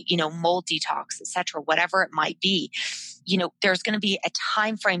Z, mold detox, et cetera, whatever it might be, there's going to be a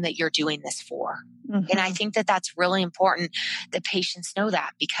time frame that you're doing this for. Mm-hmm. And I think that that's really important that patients know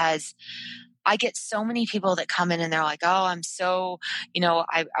that, because I get so many people that come in and they're like, oh, I'm so,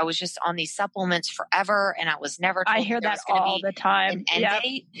 I was just on these supplements forever and I was never told I hear that all the time. An end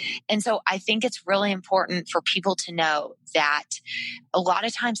date. And so I think it's really important for people to know that a lot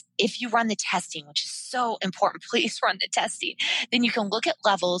of times if you run the testing, which is so important, please run the testing, then you can look at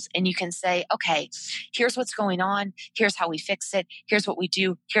levels and you can say, okay, here's what's going on. Here's how we fix it. Here's what we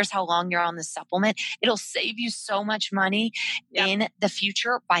do. Here's how long you're on the supplement. It'll save you so much money in the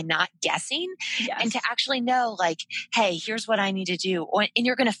future by not guessing. Yes. And to actually know, hey, here's what I need to do. And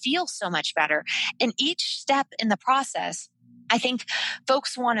you're going to feel so much better. And each step in the process, I think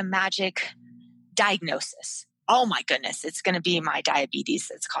folks want a magic diagnosis. Oh my goodness, it's going to be my diabetes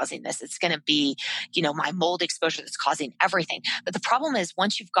that's causing this. It's going to be, my mold exposure that's causing everything. But the problem is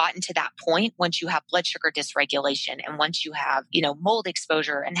once you've gotten to that point, once you have blood sugar dysregulation, and once you have, mold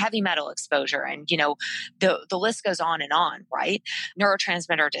exposure and heavy metal exposure, and, the list goes on, right?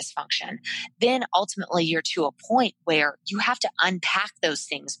 Neurotransmitter dysfunction. Then ultimately you're to a point where you have to unpack those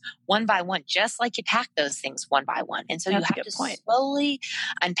things one by one, just like you pack those things one by one. And so you have to slowly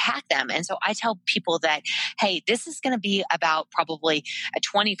unpack them. And so I tell people that, hey, this is going to be about probably a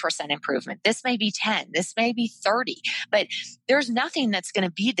 20% improvement. This may be 10, this may be 30, but there's nothing that's going to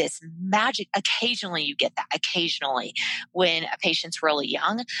be this magic. Occasionally you get that, occasionally when a patient's really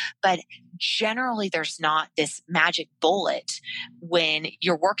young, but generally there's not this magic bullet when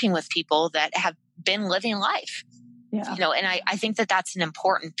you're working with people that have been living life. Yeah. And I think that that's an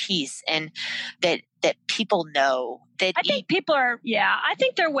important piece, and that people know that. I think people are, I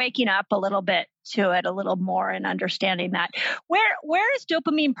think they're waking up a little bit to it a little more and understanding that. Where is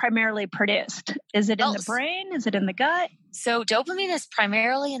dopamine primarily produced? Is it in the brain? Is it in the gut? So dopamine is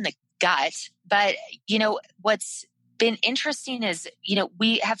primarily in the gut, but what's been interesting is,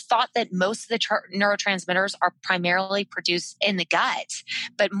 we have thought that most of the neurotransmitters are primarily produced in the gut,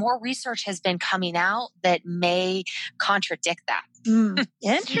 but more research has been coming out that may contradict that.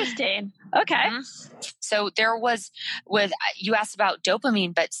 Interesting. Okay. Mm-hmm. So there was, you asked about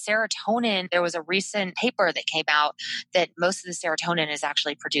dopamine, but serotonin, there was a recent paper that came out that most of the serotonin is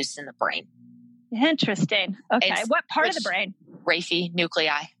actually produced in the brain. Interesting. Okay. What part of the brain? Raphe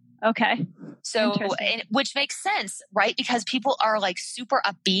nuclei. Okay. So, which makes sense, right? Because people are like super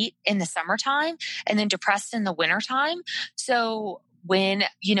upbeat in the summertime and then depressed in the wintertime. So when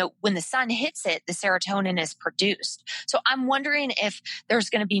the sun hits it, the serotonin is produced. So I'm wondering if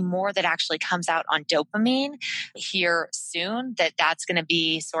there's going to be more that actually comes out on dopamine here soon, that's going to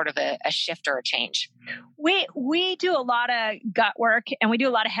be sort of a shift or a change. We do a lot of gut work and we do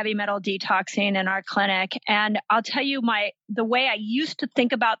a lot of heavy metal detoxing in our clinic. And I'll tell you the way I used to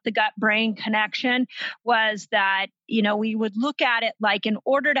think about the gut brain connection was that, we would look at it like in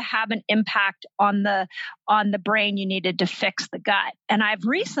order to have an impact on the brain, you needed to fix the gut. And I've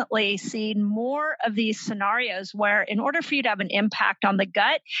recently seen more of these scenarios where in order for you to have an impact on the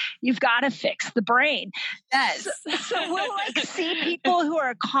gut, you've got to fix the brain. Yes. So we'll see people who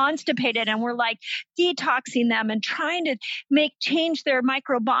are constipated and we're like detoxing them and trying to change their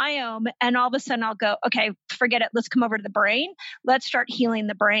microbiome. And all of a sudden I'll go, okay, forget it. Let's come over to the brain. Let's start healing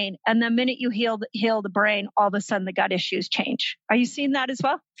the brain. And the minute you heal the brain, all of a sudden the gut issues change. Are you seeing that as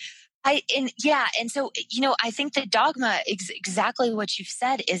well? And so, I think the dogma is exactly what you've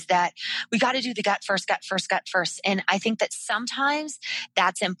said is that we got to do the gut first. And I think that sometimes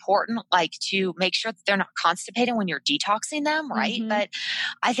that's important, like to make sure that they're not constipated when you're detoxing them, right? Mm-hmm. But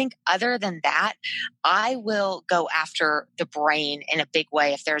I think other than that, I will go after the brain in a big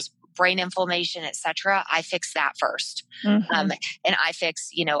way. If there's brain inflammation, et cetera, I fix that first. Mm-hmm. And I'll fix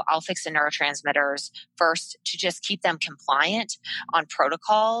the neurotransmitters first to just keep them compliant on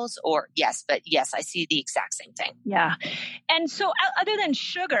protocols yes, I see the exact same thing. Yeah. And so other than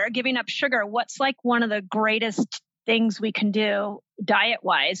giving up sugar, what's like one of the greatest things we can do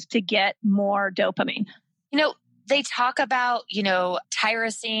diet-wise to get more dopamine? They talk about,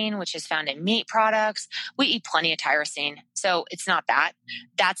 tyrosine, which is found in meat products. We eat plenty of tyrosine. So it's not that.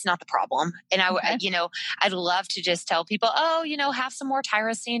 That's not the problem. And I'd love to just tell people, have some more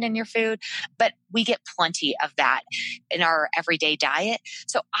tyrosine in your food. But we get plenty of that in our everyday diet.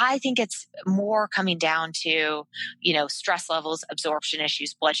 So I think it's more coming down to, stress levels, absorption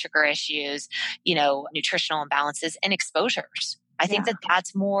issues, blood sugar issues, nutritional imbalances and exposures. I think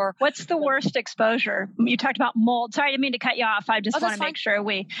that's more. What's the worst exposure? You talked about mold. Sorry, I didn't mean to cut you off. I just want to make sure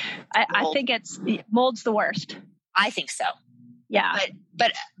I think mold's the worst. I think so. Yeah.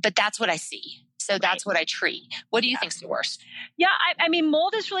 But that's what I see. So that's what I treat. What do you think's the worst? Yeah. I mean,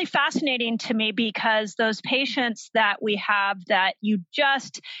 mold is really fascinating to me because those patients that we have that you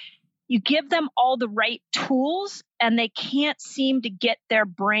give them all the right tools and they can't seem to get their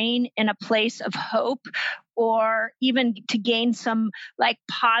brain in a place of hope or even to gain some like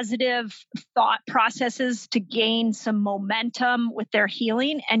positive thought processes to gain some momentum with their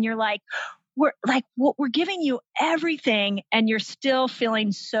healing. And you're like, we're giving you everything and you're still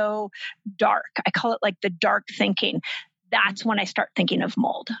feeling so dark. I call it like the dark thinking. That's when I start thinking of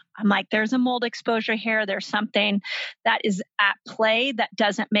mold. I'm like, there's a mold exposure here. There's something that is at play that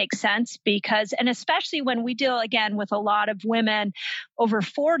doesn't make sense and especially when we deal again with a lot of women over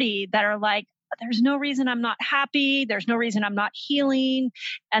 40 that are like, there's no reason I'm not happy. There's no reason I'm not healing.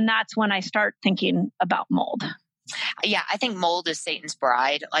 And that's when I start thinking about mold. Yeah, I think mold is Satan's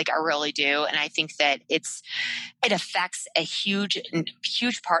bride. Like I really do. And I think that it affects a huge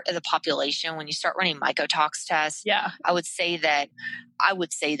part of the population. When you start running mycotox tests, I would say that,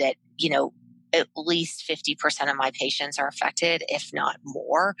 at least 50% of my patients are affected, if not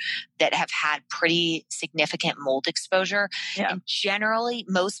more, that have had pretty significant mold exposure. Yeah. And generally,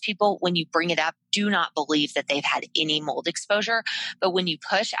 most people, when you bring it up, do not believe that they've had any mold exposure. But when you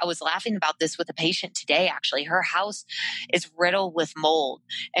push, I was laughing about this with a patient today, actually. Her house is riddled with mold.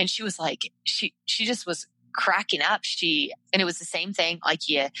 And she was like, she just was cracking up. And it was the same thing. Like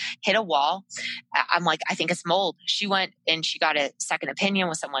you hit a wall. I'm like, I think it's mold. She went and she got a second opinion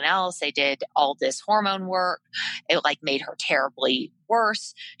with someone else. They did all this hormone work. It like made her terribly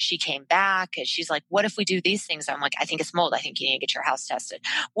worse. She came back and she's like, what if we do these things? I'm like, I think it's mold. I think you need to get your house tested.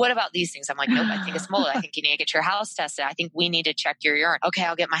 What about these things? I'm like, nope, I think it's mold. I think you need to get your house tested. I think we need to check your urine. Okay,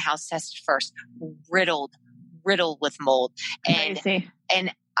 I'll get my house tested first. Riddled with mold.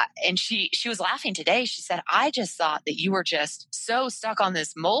 And she was laughing today. She said, I just thought that you were just so stuck on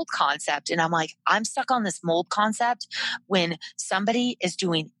this mold concept. And I'm like, I'm stuck on this mold concept when somebody is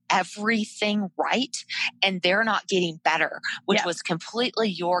doing everything right and they're not getting better, which was completely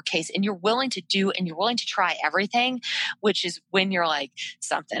your case. And you're willing to do and you're willing to try everything, which is when you're like,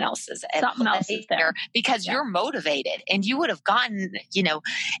 something else is there because you're motivated and you would have gotten,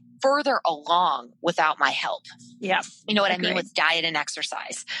 further along without my help. Yeah. You know what I mean? With diet and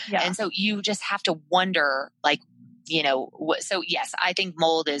exercise. Yeah. And so you just have to wonder, like, So yes, I think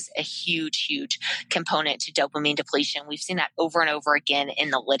mold is a huge, huge component to dopamine depletion. We've seen that over and over again in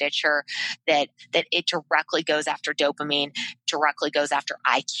the literature that it directly goes after dopamine, directly goes after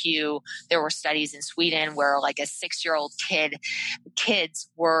IQ. There were studies in Sweden where like a 6-year-old kids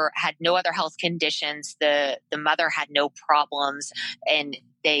had no other health conditions. The mother had no problems, and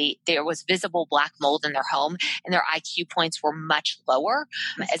there was visible black mold in their home, and their IQ points were much lower,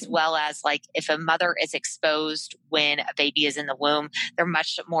 as well as like if a mother is exposed when a baby is in the womb, they're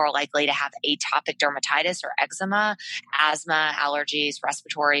much more likely to have atopic dermatitis or eczema, asthma, allergies,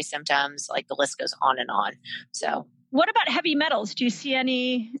 respiratory symptoms, like the list goes on and on. So what about heavy metals? Do you see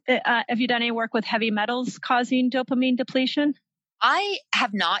have you done any work with heavy metals causing dopamine depletion? I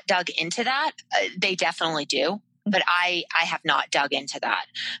have not dug into that. They definitely do. But I have not dug into that.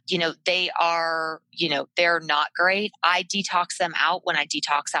 They are, they're not great. I detox them out when I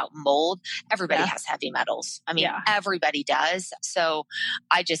detox out mold. Everybody has heavy metals. I mean, everybody does. So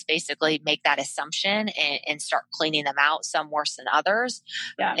I just basically make that assumption and start cleaning them out, some worse than others.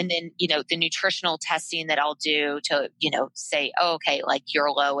 Yeah. And then, the nutritional testing that I'll do to, say, oh, okay, like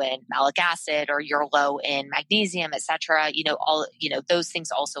you're low in malic acid or you're low in magnesium, et cetera, those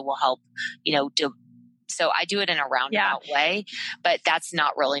things also will help, so I do it in a roundabout way, but that's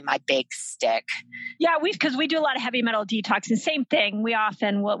not really my big stick. Yeah, because we do a lot of heavy metal detoxing. Same thing. We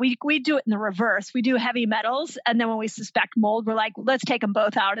often we do it in the reverse. We do heavy metals, and then when we suspect mold, we're like, let's take them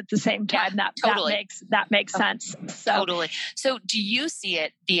both out at the same time. Yeah, totally. That makes sense. So, totally. So, do you see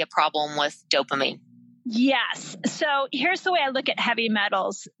it be a problem with dopamine? Yes. So here's the way I look at heavy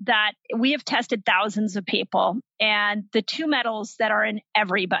metals, that we have tested thousands of people, and the 2 metals that are in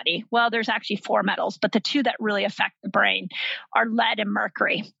everybody, well, there's actually 4 metals, but the 2 that really affect the brain are lead and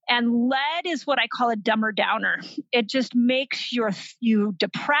mercury. And lead is what I call a dumber downer. It just makes you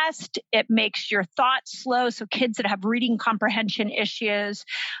depressed. It makes your thoughts slow. So kids that have reading comprehension issues,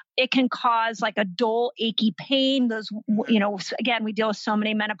 it can cause like a dull, achy pain. Those, again, we deal with so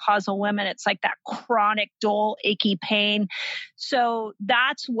many menopausal women. It's like that chronic, dull, achy pain. So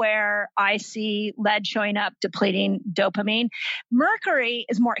that's where I see lead showing up, depleting dopamine. Mercury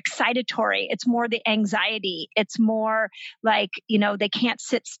is more excitatory. It's more the anxiety. It's more like, they can't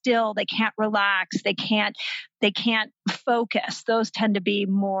sit still. They can't relax. They can't focus. Those tend to be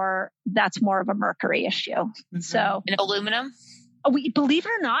that's more of a mercury issue. Mm-hmm. So, and aluminum? Believe it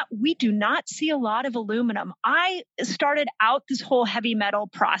or not, we do not see a lot of aluminum. I started out this whole heavy metal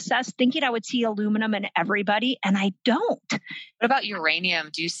process thinking I would see aluminum in everybody, and I don't. What about uranium?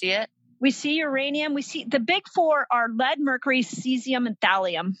 Do you see it? We see uranium. We see the big 4 are lead, mercury, cesium, and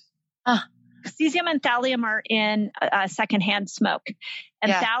thallium. Cesium and thallium are in secondhand smoke.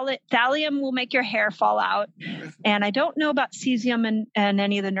 And thallium will make your hair fall out. And I don't know about cesium and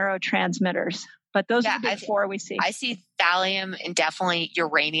any of the neurotransmitters. But those are the big 4 we see. I see thallium and definitely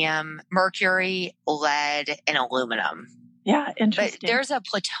uranium, mercury, lead, and aluminum. Yeah, interesting. But there's a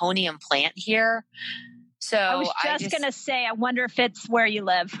plutonium plant here. So I was just going to say, I wonder if it's where you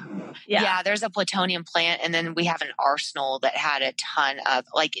live. Yeah, there's a plutonium plant. And then we have an arsenal that had a ton of,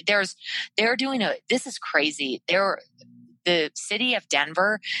 this is crazy. The city of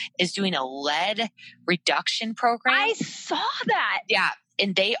Denver is doing a lead reduction program. I saw that. Yeah.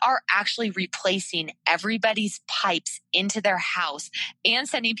 And they are actually replacing everybody's pipes into their house and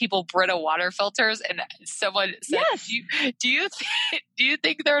sending people Brita water filters. And someone said, yes. do you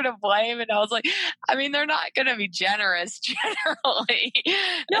think they're to blame? And I was like, I mean, they're not going to be generous generally.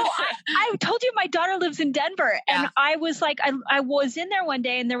 No, I told you my daughter lives in Denver, and I was like, I was in there one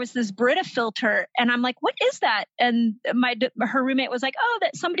day and there was this Brita filter, and I'm like, what is that? And her roommate was like, oh,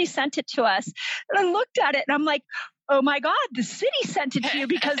 that somebody sent it to us. And I looked at it and I'm like, oh my God, the city sent it to you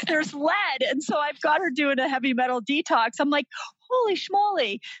because there's lead. And so I've got her doing a heavy metal detox. I'm like, holy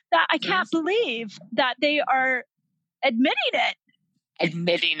schmoly, that I can't believe that they are admitting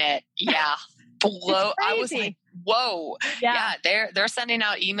it. Yeah. I was like, whoa. Yeah. They're sending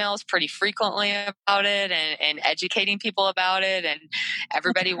out emails pretty frequently about it and educating people about it. And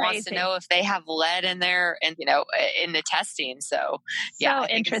everybody wants to know if they have lead in there and, in the testing. So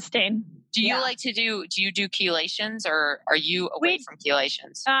interesting. Do you do you do chelations, or are you away from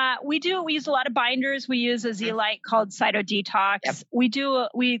chelations? We do. We use a lot of binders. We use a zeolite called Cytodetox. Yep.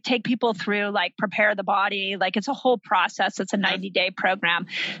 We take people through prepare the body. It's a whole process. It's a 90-day program.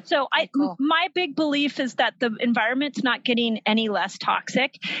 So my big belief is that the environment's not getting any less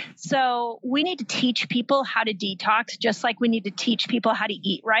toxic. So we need to teach people how to detox, just like we need to teach people how to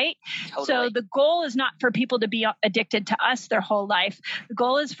eat right. Totally. So the goal is not for people to be addicted to us their whole life. The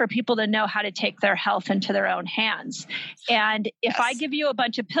goal is for people to know know how to take their health into their own hands. And if I give you a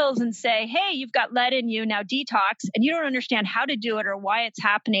bunch of pills and say, hey, you've got lead in you, now detox, and you don't understand how to do it or why it's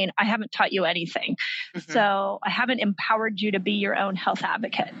happening, I haven't taught you anything. So I haven't empowered you to be your own health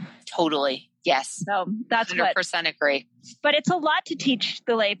advocate. Totally. Yes. So that's 100% agree. But it's a lot to teach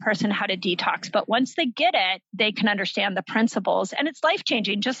the lay person how to detox. But once they get it, they can understand the principles, and it's life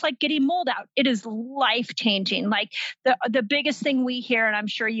changing, just like getting mold out. It is life changing. Like the biggest thing we hear, and I'm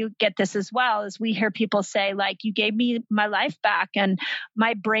sure you get this as well, is we hear people say, like, you gave me my life back and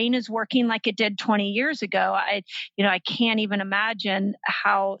my brain is working like it did 20 years ago. I can't even imagine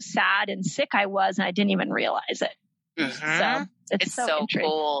how sad and sick I was, and I didn't even realize it. So it's so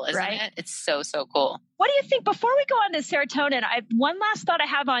cool, isn't right? it? It's so cool. What do you think, before we go on to serotonin, one last thought I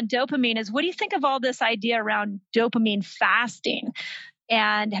have on dopamine is, what do you think of all this idea around dopamine fasting?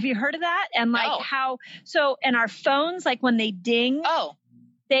 And have you heard of that? And and our phones, like when they ding,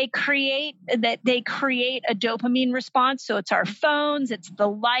 they create a dopamine response. So it's our phones, it's the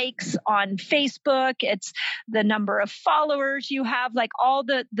likes on Facebook, it's the number of followers you have, like all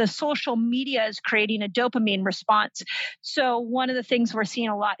the social media is creating a dopamine response. So one of the things we're seeing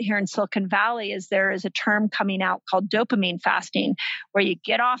a lot here in Silicon Valley is there is a term coming out called dopamine fasting, where you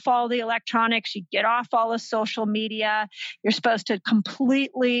get off all the electronics, you get off all the social media. You're supposed to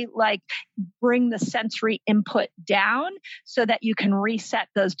completely bring the sensory input down so that you can reset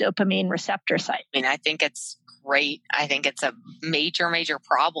those dopamine receptor sites. I mean, I think it's great. I think it's a major, major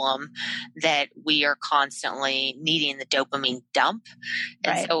problem that we are constantly needing the dopamine dump.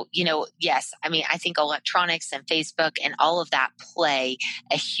 And so, yes, I mean, I think electronics and Facebook and all of that play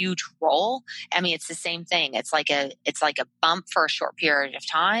a huge role. I mean, it's the same thing. It's like a bump for a short period of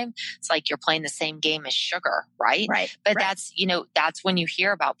time. It's like you're playing the same game as sugar, right? But that's when you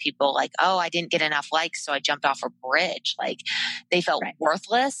hear about people like, oh, I didn't get enough likes, so I jumped off a bridge. Like they felt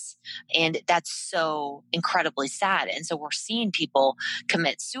worthless. And that's so incredibly sad. And so we're seeing people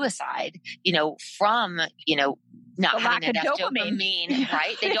commit suicide, from, not having enough dopamine,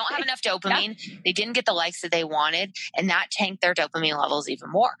 right? They don't have enough dopamine. They didn't get the likes that they wanted, and that tanked their dopamine levels even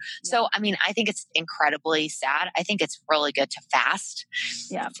more. So, I mean, I think it's incredibly sad. I think it's really good to fast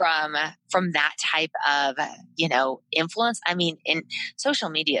from that type of, influence. I mean, social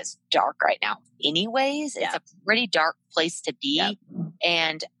media is dark right now anyways. It's a pretty dark place to be.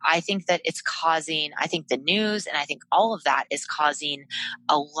 And I think that I think the news and I think all of that is causing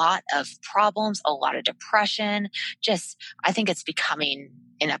a lot of problems, a lot of depression. I think it's becoming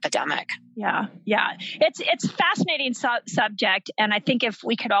an epidemic. Yeah. It's a fascinating subject. And I think if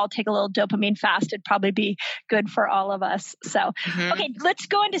we could all take a little dopamine fast, it'd probably be good for all of us. So, okay, let's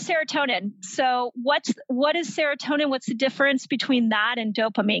go into serotonin. So what is serotonin? What's the difference between that and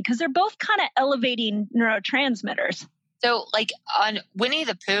dopamine? Because they're both kind of elevating neurotransmitters. So like on Winnie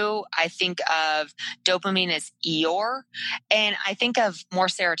the Pooh, I think of dopamine as Eeyore, and I think of more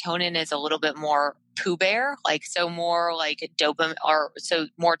serotonin as a little bit more Pooh Bear, so more like dopamine or so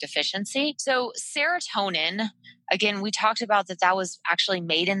more deficiency. So serotonin, again, we talked about that was actually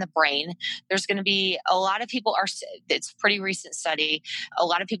made in the brain. There's going to be a lot of people it's a pretty recent study. A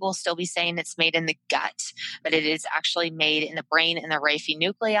lot of people will still be saying it's made in the gut, but it is actually made in the brain in the Raphe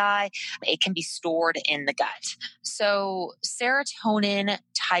nuclei. It can be stored in the gut. So serotonin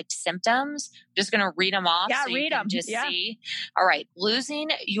type symptoms, I'm just going to read them off. Yeah, so read you can them. just see. All right. Losing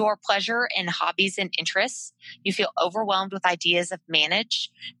your pleasure in hobbies and interests. You feel overwhelmed with ideas to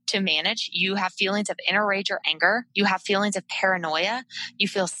manage. You have feelings of inner rage or anger. You have feelings of paranoia. You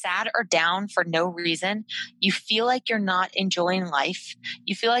feel sad or down for no reason. You feel like you're not enjoying life.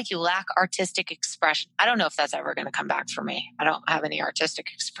 You feel like you lack artistic expression. I don't know if that's ever going to come back for me. I don't have any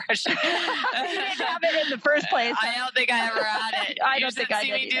artistic expression. You didn't have it in the first place. I don't think I ever had it. I don't think I did.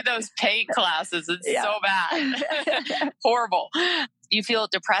 You should see me do those paint classes. It's so bad. Horrible. You feel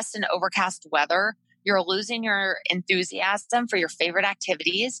depressed in overcast weather. You're losing your enthusiasm for your favorite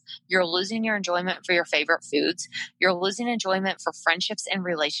activities. You're losing your enjoyment for your favorite foods. You're losing enjoyment for friendships and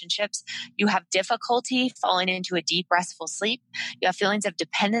relationships. You have difficulty falling into a deep, restful sleep. You have feelings of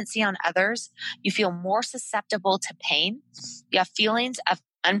dependency on others. You feel more susceptible to pain. You have feelings of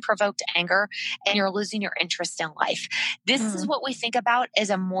unprovoked anger, and you're losing your interest in life. This is what we think about as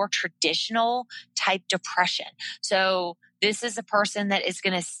a more traditional type depression. So this is a person that is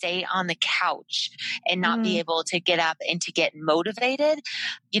going to stay on the couch and not be able to get up and to get motivated.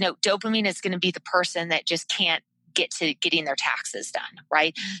 Dopamine is going to be the person that just can't get to getting their taxes done,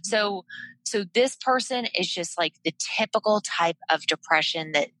 right? So So this person is just like the typical type of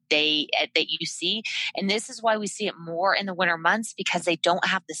depression that you see. And this is why we see it more in the winter months, because they don't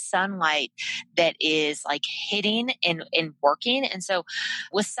have the sunlight that is like hitting and working. And so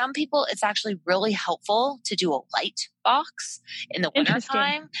with some people, it's actually really helpful to do a light box in the winter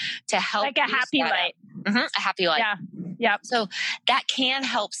time to help. Like a happy light. A happy light. Yeah. Yeah. So that can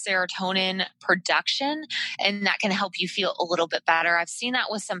help serotonin production, and that can help you feel a little bit better. I've seen that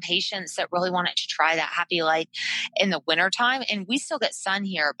with some patients that really wanted to try that happy light in the wintertime. And we still get sun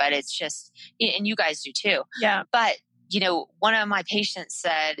here, but it's just, and you guys do too. Yeah. But one of my patients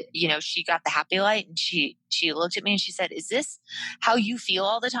said, she got the happy light, and she looked at me and she said, "Is this how you feel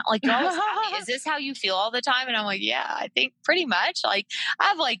all the time? Like, you're always happy. Is this how you feel all the time?" And I'm like, "Yeah, I think pretty much. Like,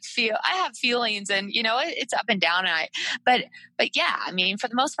 I have feelings, and it's up and down. And but yeah, I mean, for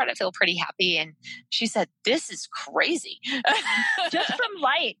the most part, I feel pretty happy." And she said, "This is crazy." just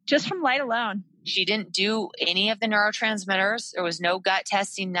from light alone. She didn't do any of the neurotransmitters. There was no gut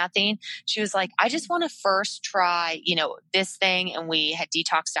testing, nothing. She was like, "I just want to first try, this thing." And we had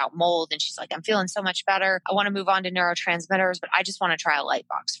detoxed out mold. And she's like, "I'm feeling so much better. I want to move on to neurotransmitters, but I just want to try a light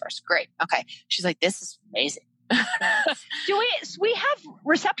box first." Great. Okay. She's like, "This is amazing." We have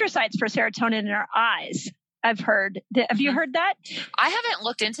receptor sites for serotonin in our eyes, I've heard. Have you heard that? I haven't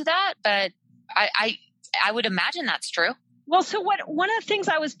looked into that, but I would imagine that's true. Well, so one of the things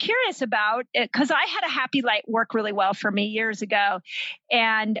I was curious about, because I had a happy light work really well for me years ago.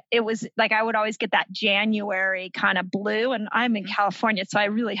 And it was like, I would always get that January kind of blue, and I'm in California, so I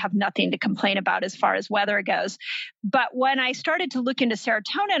really have nothing to complain about as far as weather goes. But when I started to look into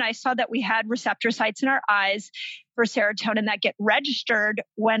serotonin, I saw that we had receptor sites in our eyes for serotonin that get registered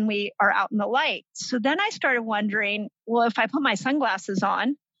when we are out in the light. So then I started wondering, well, if I put my sunglasses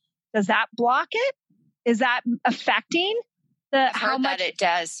on, does that block it? Is that affecting how much that it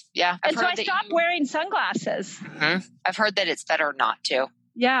does? Yeah. And so I stopped wearing sunglasses. I've heard that it's better not to.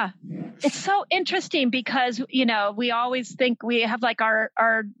 Yeah. It's so interesting because, we always think we have like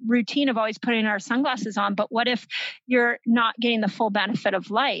our routine of always putting our sunglasses on. But what if you're not getting the full benefit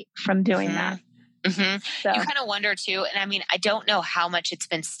of light from doing that? Mm-hmm. So. You kind of wonder too. And I mean, I don't know how much it's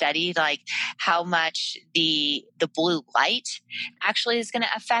been studied, like how much the blue light actually is going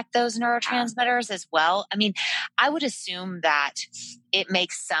to affect those neurotransmitters as well. I mean, I would assume that it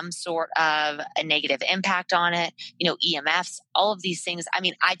makes some sort of a negative impact on it, EMFs, all of these things. I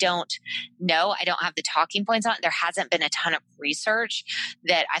mean, I don't know. I don't have the talking points on it. There hasn't been a ton of research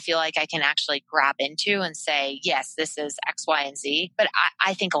that I feel like I can actually grab into and say, yes, this is X, Y, and Z. But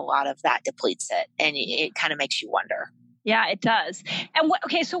I think a lot of that depletes it, and it kind of makes you wonder. Yeah, it does.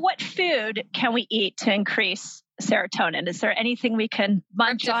 And so what food can we eat to increase serotonin? Is there anything we can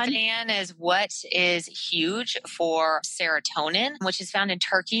munch on? Tryptophan is what is huge for serotonin, which is found in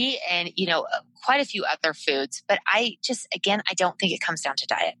turkey and, quite a few other foods. But I don't think it comes down to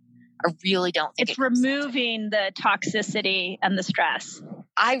diet. I really don't think it's removing the toxicity and the stress.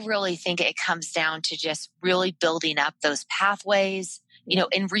 I really think it comes down to just really building up those pathways,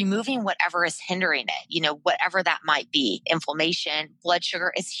 and removing whatever is hindering it, whatever that might be. Inflammation, blood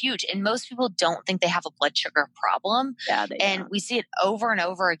sugar is huge. And most people don't think they have a blood sugar problem. Yeah, and we see it over and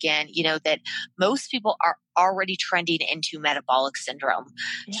over again, that most people are already trending into metabolic syndrome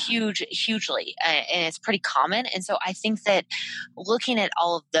hugely. And it's pretty common. And so I think that looking at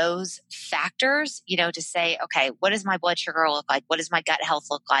all of those factors, to say, okay, what does my blood sugar look like? What does my gut health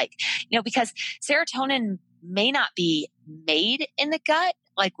look like? Because serotonin may not be made in the gut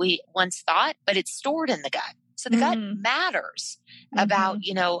like we once thought, but it's stored in the gut. So the gut matters about,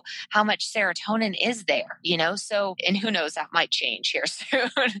 how much serotonin is there, so, and who knows, that might change here soon.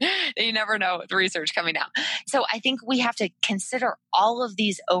 You never know with research coming out. So I think we have to consider all of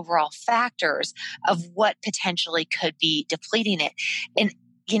these overall factors of what potentially could be depleting it. And,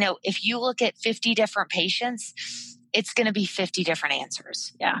 if you look at 50 different patients, it's going to be 50 different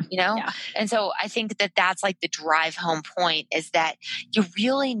answers. Yeah. Yeah. And so I think that that's like the drive home point, is that you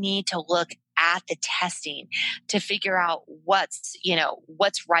really need to look at the testing to figure out what's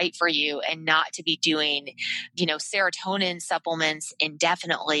right for you, and not to be doing, serotonin supplements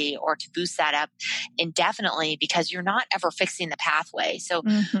indefinitely or to boost that up indefinitely, because you're not ever fixing the pathway. So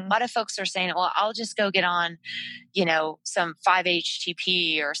a lot of folks are saying, well, I'll just go get on, some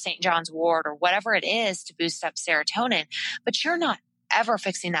 5-HTP or St. John's wort or whatever it is to boost up serotonin, but you're not ever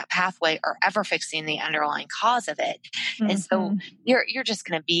fixing that pathway or ever fixing the underlying cause of it. And so you're just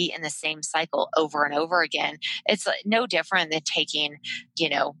going to be in the same cycle over and over again. It's no different than taking,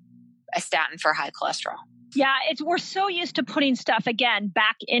 a statin for high cholesterol. Yeah, we're so used to putting stuff again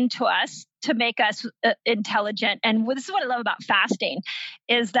back into us to make us intelligent. And this is what I love about fasting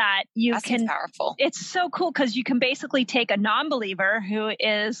is that Fasting's powerful. It's so cool because you can basically take a non-believer who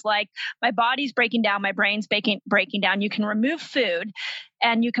is like, my body's breaking down, my brain's breaking down. You can remove food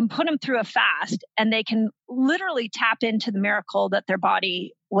and you can put them through a fast and they can literally tap into the miracle that their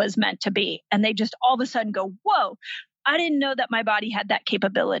body was meant to be. And they just all of a sudden go, whoa, I didn't know that my body had that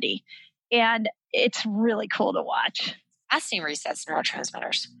capability. And it's really cool to watch. Fasting resets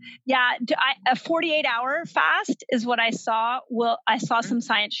neurotransmitters. Yeah, a 48-hour fast is what I saw. I saw some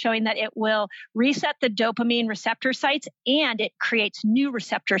science showing that it will reset the dopamine receptor sites and it creates new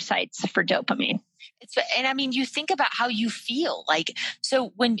receptor sites for dopamine. And I mean, you think about how you feel. Like,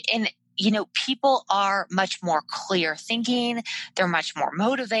 so people are much more clear thinking. They're much more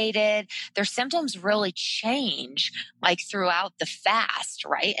motivated. Their symptoms really change like throughout the fast,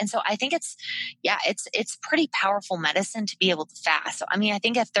 right? And so I think it's pretty powerful medicine to be able to fast. So, I mean, I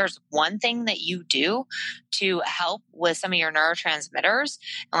think if there's one thing that you do to help with some of your neurotransmitters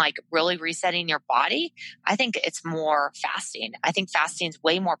and like really resetting your body, I think it's more fasting. I think fasting is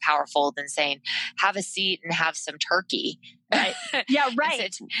way more powerful than saying, have a seat and have some turkey. Right. Yeah.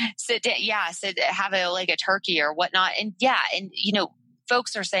 Right. sit down. Yeah. Have a turkey or whatnot. And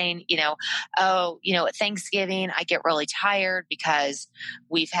folks are saying, at Thanksgiving, I get really tired because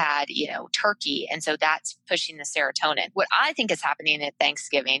we've had, turkey. And so that's pushing the serotonin. What I think is happening at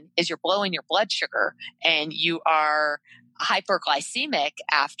Thanksgiving is you're blowing your blood sugar and you are hyperglycemic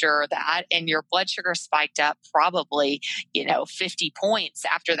after that, and your blood sugar spiked up probably, 50 points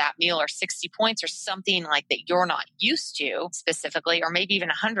after that meal or 60 points or something like that you're not used to specifically, or maybe even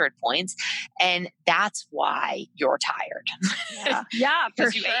 100 points. And that's why you're tired. Yeah, for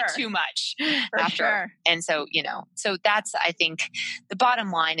you sure. ate too much for after. Sure. And so, so that's, I think the bottom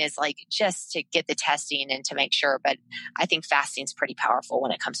line is like just to get the testing and to make sure. But I think fasting is pretty powerful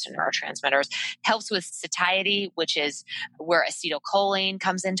when it comes to neurotransmitters. Helps with satiety, which is where acetylcholine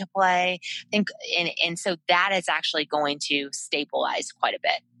comes into play. I think, and so that is actually going to stabilize quite a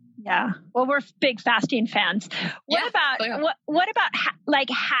bit. Yeah. Well, we're big fasting fans. What about like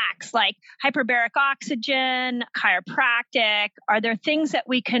hacks like hyperbaric oxygen, chiropractic? Are there things that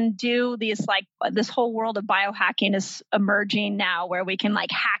we can do? This whole world of biohacking is emerging now where we can like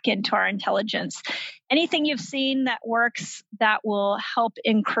hack into our intelligence. Anything you've seen that works that will help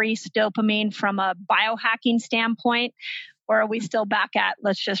increase dopamine from a biohacking standpoint? Or are we still back at,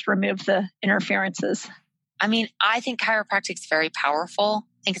 let's just remove the interferences? I mean, I think chiropractic is very powerful.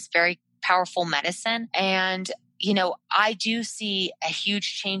 I think it's very powerful medicine. And, I do see a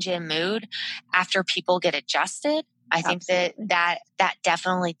huge change in mood after people get adjusted. I think that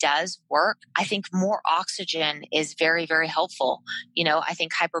definitely does work. I think more oxygen is very, very helpful. I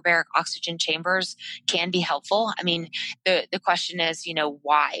think hyperbaric oxygen chambers can be helpful. I mean, the question is,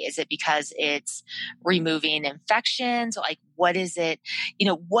 why? Is it because it's removing infections? Like, what is it?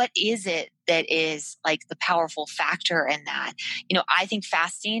 What is it that is like the powerful factor in that? I think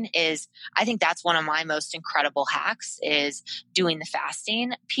I think that's one of my most incredible hacks is doing the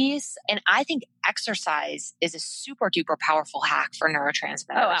fasting piece. And I think exercise is a super duper powerful hack for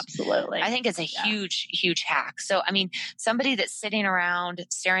neurotransmitters. Oh, absolutely. I think it's a huge, huge hack. So, I mean, somebody that's sitting around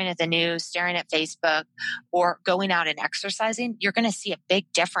staring at the news, staring at Facebook, or going out and exercising, you're going to see a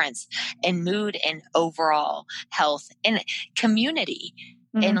big difference in mood and overall health and community.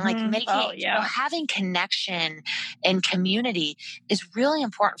 And like making, having connection and community is really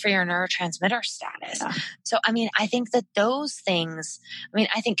important for your neurotransmitter status. Yeah. So, I mean, I think that those things,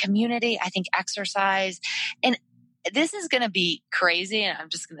 I think community, I think exercise, and this is going to be crazy and I'm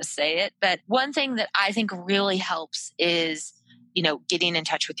just going to say it. But one thing that I think really helps is, getting in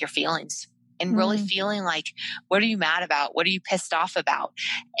touch with your feelings. And really feeling like, what are you mad about? What are you pissed off about?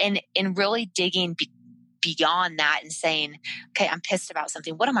 And really digging beyond that and saying, okay, I'm pissed about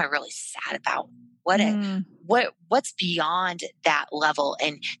something. What am I really sad about? What's beyond that level?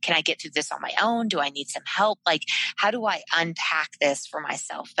 And can I get through this on my own? Do I need some help? Like, how do I unpack this for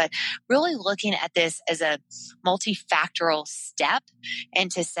myself? But really looking at this as a multifactorial step and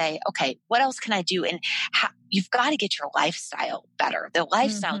to say, okay, what else can I do? And you've got to get your lifestyle better. The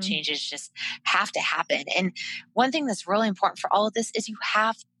lifestyle changes just have to happen. And one thing that's really important for all of this is you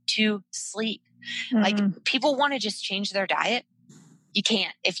have to sleep. Like, people want to just change their diet. You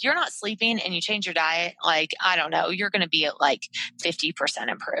can't. If you're not sleeping and you change your diet, like, I don't know, you're going to be at like 50%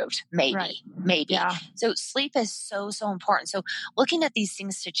 improved, maybe, maybe. Yeah. So sleep is so, so important. So looking at these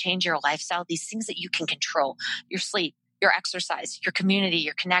things to change your lifestyle, these things that you can control, your sleep, your exercise, your community,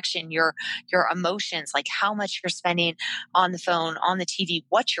 your connection, your emotions, like how much you're spending on the phone, on the TV,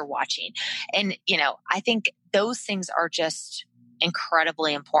 what you're watching. And, I think those things are just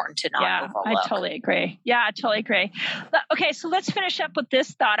incredibly important to not overlook. I totally agree. Yeah, I totally agree. Okay, so let's finish up with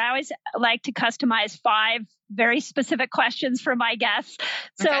this thought. I always like to customize 5 very specific questions for my guests.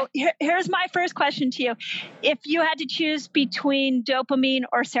 So here's my first question to you. If you had to choose between dopamine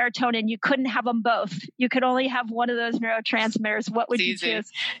or serotonin, you couldn't have them both. You could only have one of those neurotransmitters. What would you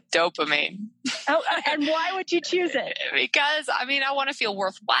choose? Dopamine. Oh, and why would you choose it? Because, I want to feel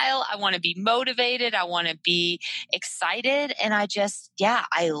worthwhile. I want to be motivated. I want to be excited. And I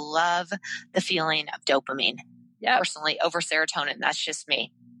love the feeling of dopamine personally over serotonin. That's just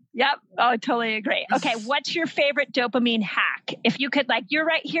me. Yep. Oh, I totally agree. Okay. What's your favorite dopamine hack? If you could, you're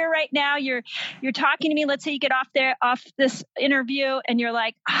right here, right now, you're talking to me. Let's say you get off this interview and you're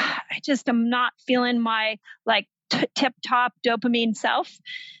like, I'm not feeling my tip top dopamine self.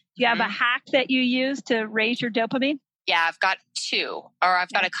 Do you have a hack that you use to raise your dopamine? Yeah, I've got 2, or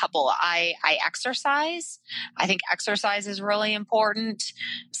I've got a couple. I exercise. I think exercise is really important.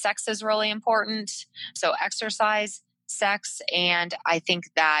 Sex is really important. So exercise, sex, and I think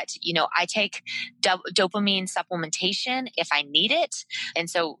that, I take dopamine supplementation if I need it. And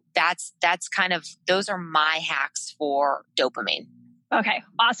so that's kind of, those are my hacks for dopamine. Okay,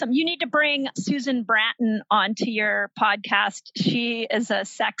 awesome. You need to bring Susan Branton onto your podcast. She is a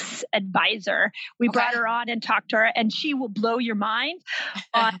sex advisor. We brought her on and talked to her, and she will blow your mind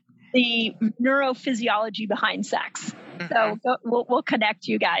on the neurophysiology behind sex. So we'll connect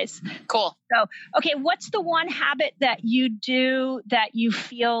you guys. Cool. So, okay, what's the one habit that you do that you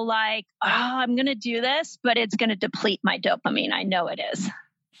feel like, I'm going to do this, but it's going to deplete my dopamine? I know it is.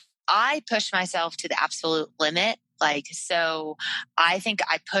 I push myself to the absolute limit. So I think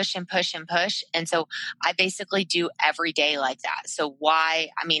I push and push and push. And so I basically do every day like that. So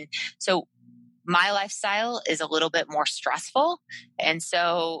my lifestyle is a little bit more stressful. And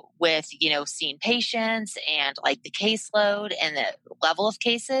so with, seeing patients and the caseload and the level of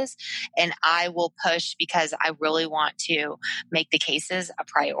cases, and I will push because I really want to make the cases a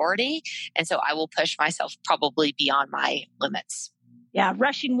priority. And so I will push myself probably beyond my limits. Yeah,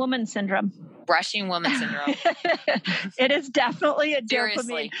 rushing woman syndrome. It is definitely a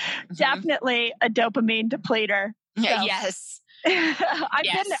dopamine, definitely a dopamine depleter. So. Yes.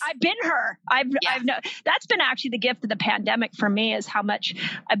 I've been her. That's been actually the gift of the pandemic for me, is how much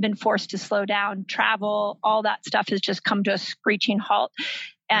I've been forced to slow down, travel, all that stuff has just come to a screeching halt.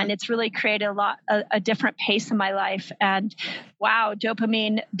 And it's really created a different pace in my life. And wow,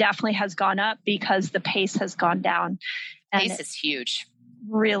 dopamine definitely has gone up because the pace has gone down. And pace is huge.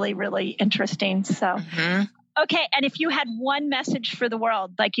 Really, really interesting. So, okay. And if you had one message for the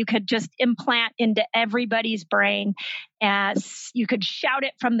world, you could just implant into everybody's brain, as you could shout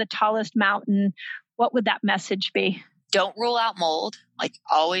it from the tallest mountain, what would that message be? Don't rule out mold.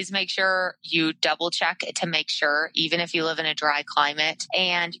 Always make sure you double check to make sure, even if you live in a dry climate.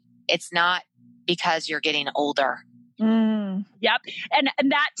 And it's not because you're getting older. Yep.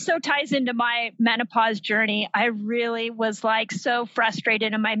 And that so ties into my menopause journey. I really was so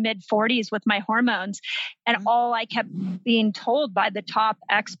frustrated in my mid 40s with my hormones. And all I kept being told by the top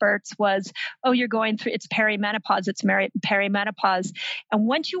experts was, you're going through, it's perimenopause, it's perimenopause. And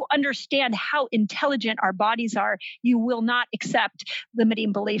once you understand how intelligent our bodies are, you will not accept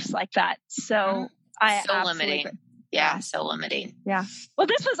limiting beliefs like that. So limiting. Yeah, so limiting. Yeah. Well,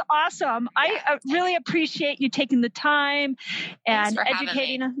 this was awesome. I really appreciate you taking the time and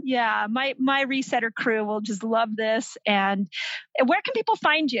educating. Yeah, my Resetter crew will just love this. And where can people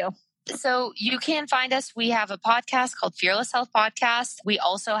find you? So you can find us. We have a podcast called Fearless Health Podcast. We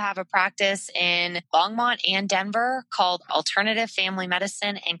also have a practice in Longmont and Denver called Alternative Family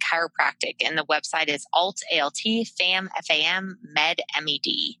Medicine and Chiropractic. And the website is alt.fam.med.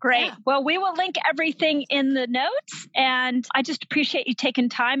 Great. Yeah. Well, we will link everything in the notes. And I just appreciate you taking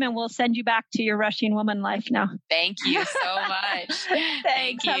time, and we'll send you back to your rushing woman life now. Thank you so much.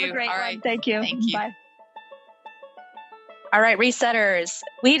 Thanks. Have a great one. Thank you. Bye. All right, Resetters,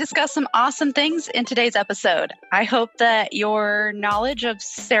 we discussed some awesome things in today's episode. I hope that your knowledge of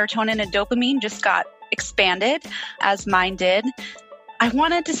serotonin and dopamine just got expanded, as mine did. I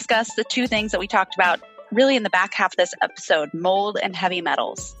want to discuss the 2 things that we talked about really in the back half of this episode, mold and heavy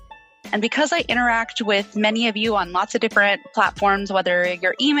metals. And because I interact with many of you on lots of different platforms, whether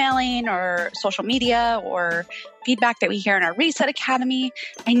you're emailing or social media or feedback that we hear in our Reset Academy,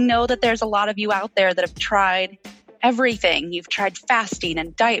 I know that there's a lot of you out there that have tried everything. You've tried fasting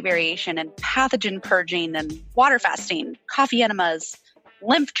and diet variation and pathogen purging and water fasting, coffee enemas,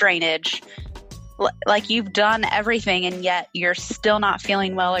 lymph drainage. like you've done everything and yet you're still not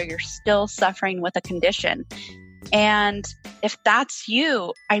feeling well or you're still suffering with a condition. And if that's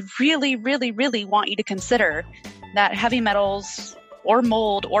you, I really, really, really want you to consider that heavy metals or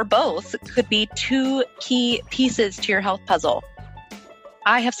mold or both could be two key pieces to your health puzzle.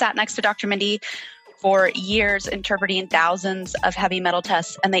 I have sat next to Dr. Mindy for years interpreting thousands of heavy metal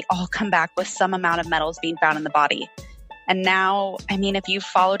tests, and they all come back with some amount of metals being found in the body. And now, I mean, if you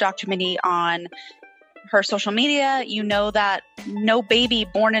follow Dr. Mindy on her social media, you know that no baby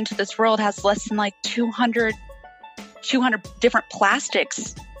born into this world has less than like 200 different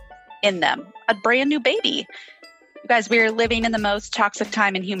plastics in them. A brand new baby. You guys, we are living in the most toxic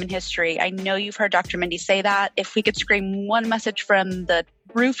time in human history. I know you've heard Dr. Mindy say that. If we could scream one message from the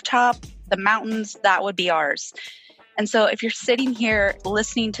rooftop, the mountains, that would be ours. And so if you're sitting here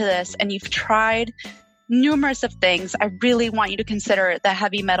listening to this and you've tried numerous of things, I really want you to consider that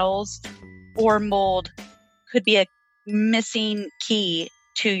heavy metals or mold could be a missing key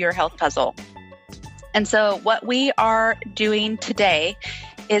to your health puzzle. And so what we are doing today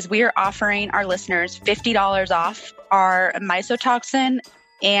is we are offering our listeners $50 off our mycotoxin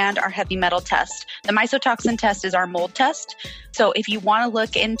and our heavy metal test. The mycotoxin test is our mold test. So if you want to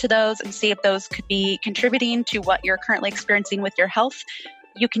look into those and see if those could be contributing to what you're currently experiencing with your health,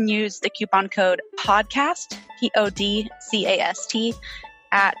 you can use the coupon code PODCAST, PODCAST,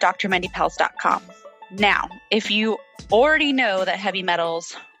 at drmindypels.com. Now, if you already know that heavy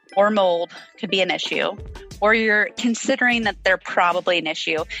metals or mold could be an issue, or you're considering that they're probably an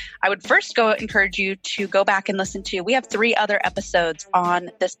issue, I would first encourage you to go back and listen to, we have 3 other episodes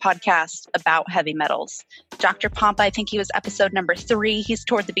on this podcast about heavy metals. Dr. Pompa, I think he was episode number 3. He's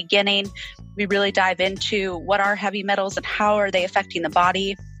toward the beginning. We really dive into what are heavy metals and how are they affecting the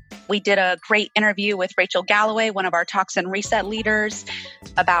body. We did a great interview with Rachel Galloway, one of our Toxin Reset leaders,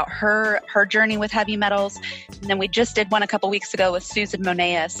 about her journey with heavy metals. And then we just did one a couple weeks ago with Susan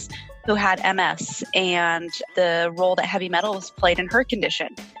Monaeus, who had MS, and the role that heavy metals played in her condition.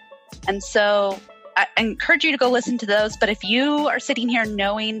 And so I encourage you to go listen to those. But if you are sitting here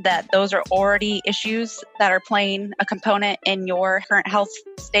knowing that those are already issues that are playing a component in your current health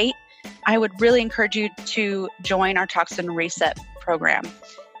state, I would really encourage you to join our Toxin Reset program.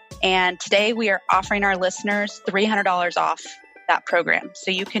 And today we are offering our listeners $300 off that program. So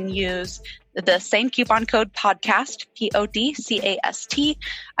you can use the same coupon code PODCAST, PODCAST.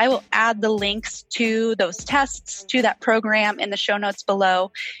 I will add the links to those tests, to that program in the show notes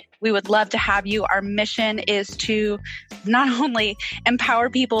below. We would love to have you. Our mission is to not only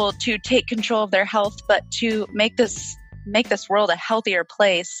empower people to take control of their health, but to make this world a healthier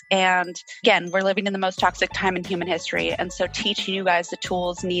place. And again, we're living in the most toxic time in human history. And so teaching you guys the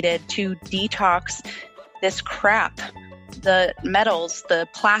tools needed to detox this crap, the metals, the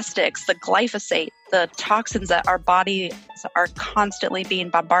plastics, the glyphosate, the toxins that our bodies are constantly being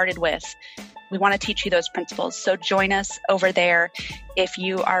bombarded with. We want to teach you those principles. So join us over there if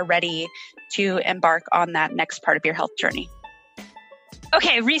you are ready to embark on that next part of your health journey.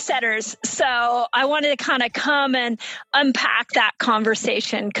 Okay, resetters. So I wanted to kind of come and unpack that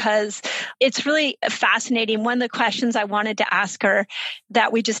conversation because it's really fascinating. One of the questions I wanted to ask her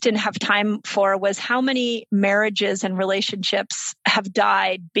that we just didn't have time for was how many marriages and relationships have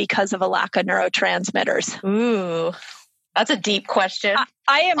died because of a lack of neurotransmitters? Ooh, that's a deep question.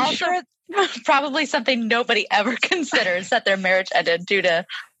 I am also, sure. Probably something nobody ever considers, that their marriage ended due to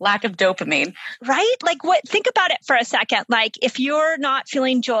lack of dopamine. Right? Like think about it for a second. Like if you're not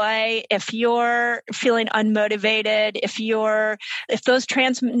feeling joy, if you're feeling unmotivated, if those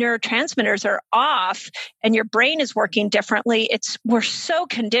neurotransmitters are off and your brain is working differently, we're so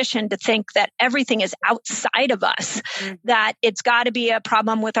conditioned to think that everything is outside of us, that it's got to be a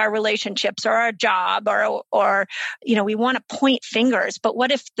problem with our relationships or our job or we want to point fingers. But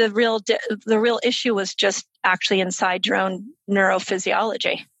what if the real issue was just actually inside your own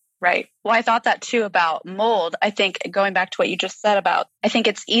neurophysiology? Right. Well, I thought that too about mold. I think going back to what you just said about, I think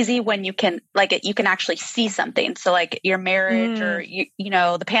it's easy when you can actually see something. So like your marriage or,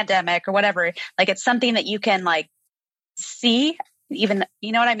 the pandemic or whatever, like it's something that you can like see, even,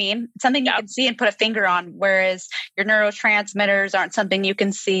 you know what I mean? It's something you can see and put a finger on, whereas your neurotransmitters aren't something you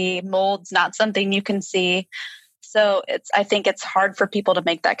can see. Mold's not something you can see. So I think it's hard for people to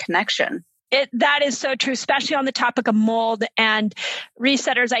make that connection. That is so true, especially on the topic of mold and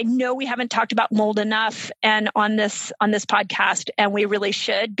resetters. I know we haven't talked about mold enough and on this podcast, and we really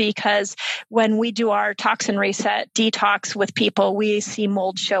should, because when we do our toxin reset detox with people, we see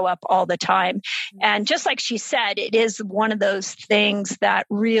mold show up all the time. And just like she said, it is one of those things that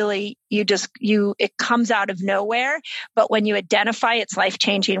really it comes out of nowhere, but when you identify, it's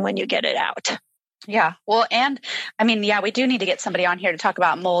life-changing when you get it out. Yeah. Well, and I mean, yeah, we do need to get somebody on here to talk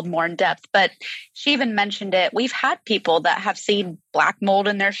about mold more in depth, but she even mentioned it. We've had people that have seen black mold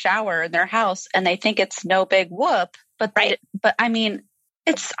in their shower in their house and they think it's no big whoop, but but I mean,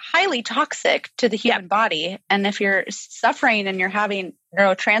 it's highly toxic to the human body. And if you're suffering and you're having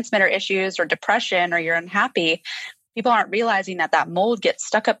neurotransmitter issues or depression or you're unhappy, people aren't realizing that that mold gets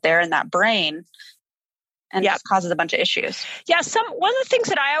stuck up there in that brain and just causes a bunch of issues. Yeah. One of the things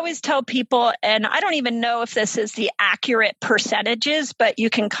that I always tell people, and I don't even know if this is the accurate percentages, but you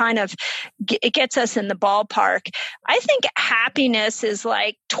can kind of, it gets us in the ballpark. I think happiness is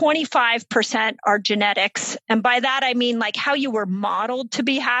like 25% are genetics. And by that, I mean like how you were modeled to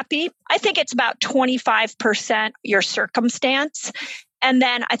be happy. I think it's about 25% your circumstance. And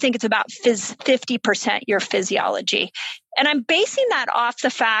then I think it's about 50% your physiology. And I'm basing that off the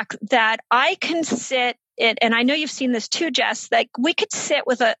fact that I can sit and I know you've seen this too, Jess, like we could sit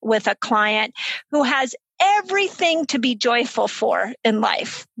with a client who has everything to be joyful for in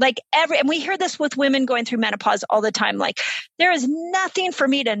life. And we hear this with women going through menopause all the time. Like there is nothing for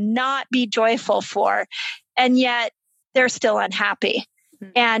me to not be joyful for. And yet they're still unhappy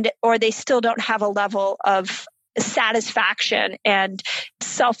or they still don't have a level of satisfaction and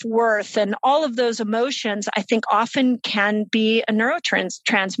self-worth and all of those emotions, I think often can be a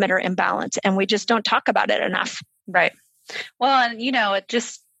neurotransmitter imbalance. And we just don't talk about it enough. Right. Well, and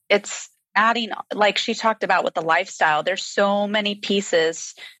it's adding, like she talked about with the lifestyle, there's so many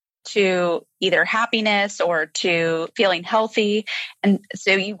pieces to either happiness or to feeling healthy. And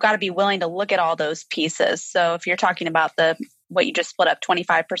so you've got to be willing to look at all those pieces. So if you're talking about what you just split up,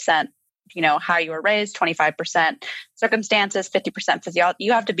 25%, how you were raised, 25% circumstances, 50% physiology.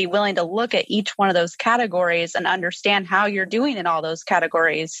 You have to be willing to look at each one of those categories and understand how you're doing in all those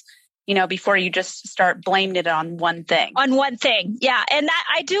categories, before you just start blaming it on one thing. On one thing. Yeah. And that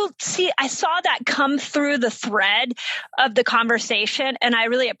I saw that come through the thread of the conversation. And I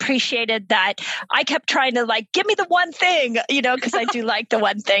really appreciated that. I kept trying to give me the one thing, because I do like the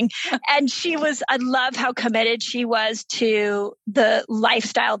one thing. And I love how committed she was to the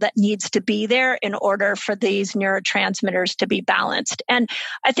lifestyle that needs to be there in order for these neurotransmitters to be balanced. And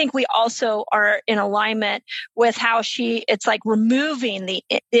I think we also are in alignment with how it's like removing the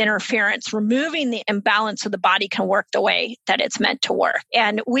interference, removing the imbalance so the body can work the way that it's meant to work.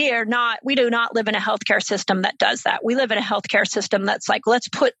 And we do not live in a healthcare system that does that. We live in a healthcare system that's like, let's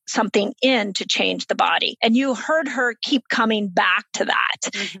put something in to change the body. And you heard her keep coming back to that.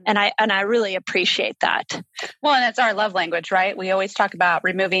 Mm-hmm. And I really appreciate that. Well, and it's our love language, right? We always talk about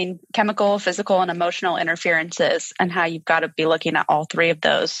removing chemical, physical, and emotional interferences and how you've got to be looking at all three of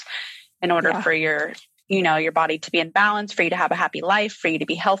those in order for your body to be in balance, for you to have a happy life, for you to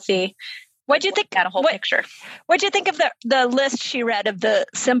be healthy. What'd you think? That whole picture. What'd you think of the list she read of the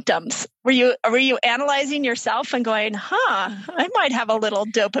symptoms? Were you analyzing yourself and going, I might have a little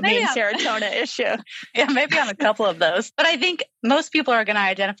dopamine serotonin issue? Yeah, maybe on a couple of those. But I think most people are going to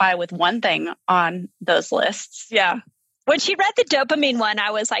identify with one thing on those lists. Yeah. When she read the dopamine one,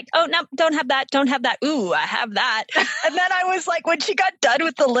 I was like, oh, no, don't have that. Don't have that. Ooh, I have that. And then I was like, when she got done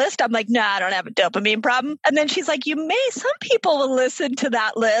with the list, I'm like, no, I don't have a dopamine problem. And then she's like, some people will listen to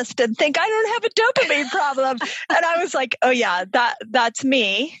that list and think I don't have a dopamine problem. And I was like, oh yeah, that's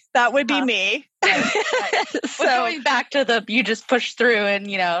me. That would be me. Right. So going back to you just push through and,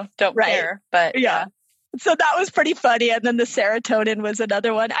 don't care. But yeah. So that was pretty funny. And then the serotonin was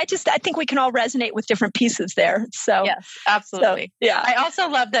another one. I think we can all resonate with different pieces there. So yes, absolutely. So, yeah. I also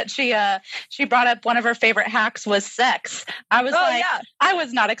love that she brought up one of her favorite hacks was sex. I was I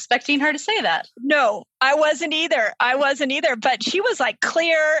was not expecting her to say that. No, I wasn't either. But she was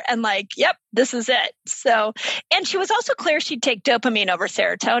clear and yep, this is it. So, and she was also clear she'd take dopamine over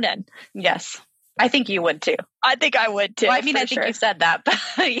serotonin. Yes. I think you would too. I think I would too. Well, I think you said that, but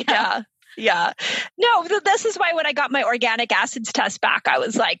yeah. Yeah. No, this is why when I got my organic acids test back, I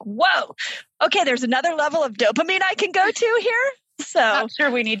was like, whoa, okay, there's another level of dopamine I can go to here. So I'm sure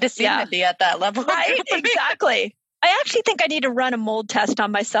we need to see Mindy at that level. Right, exactly. I actually think I need to run a mold test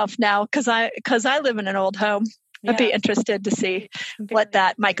on myself now because I live in an old home. I'd be interested to see what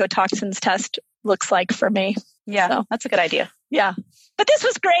that mycotoxins test looks like for me. Yeah, so that's a good idea. Yeah. But this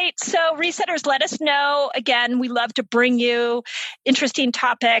was great. So resetters, let us know. Again, we love to bring you interesting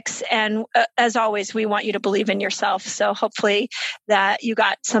topics. And as always, we want you to believe in yourself. So hopefully that you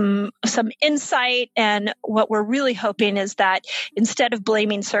got some insight. And what we're really hoping is that instead of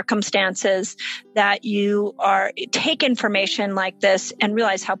blaming circumstances, that you take information like this and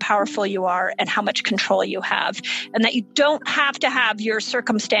realize how powerful you are and how much control you have. And that you don't have to have your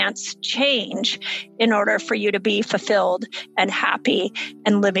circumstance change in order for you to be fulfilled and happy happy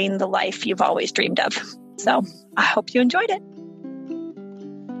and living the life you've always dreamed of. So I hope you enjoyed it.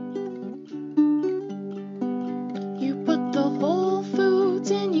 You put the whole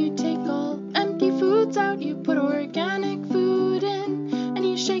foods in, you take all empty foods out, you put organic food in, and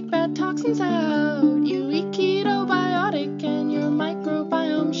you shake bad toxins out. You eat keto biotic and your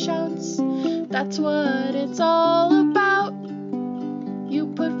microbiome shouts. That's what it's all about. You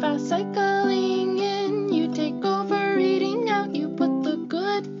put fast cycling in, you take overeating out, you put the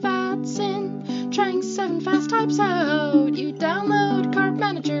good fats in, trying 7 fast types out. You download Carb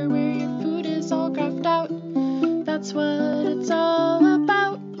Manager where your food is all graphed out. That's what it's all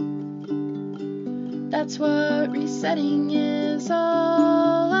about. That's what resetting is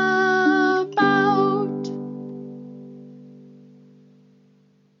all about.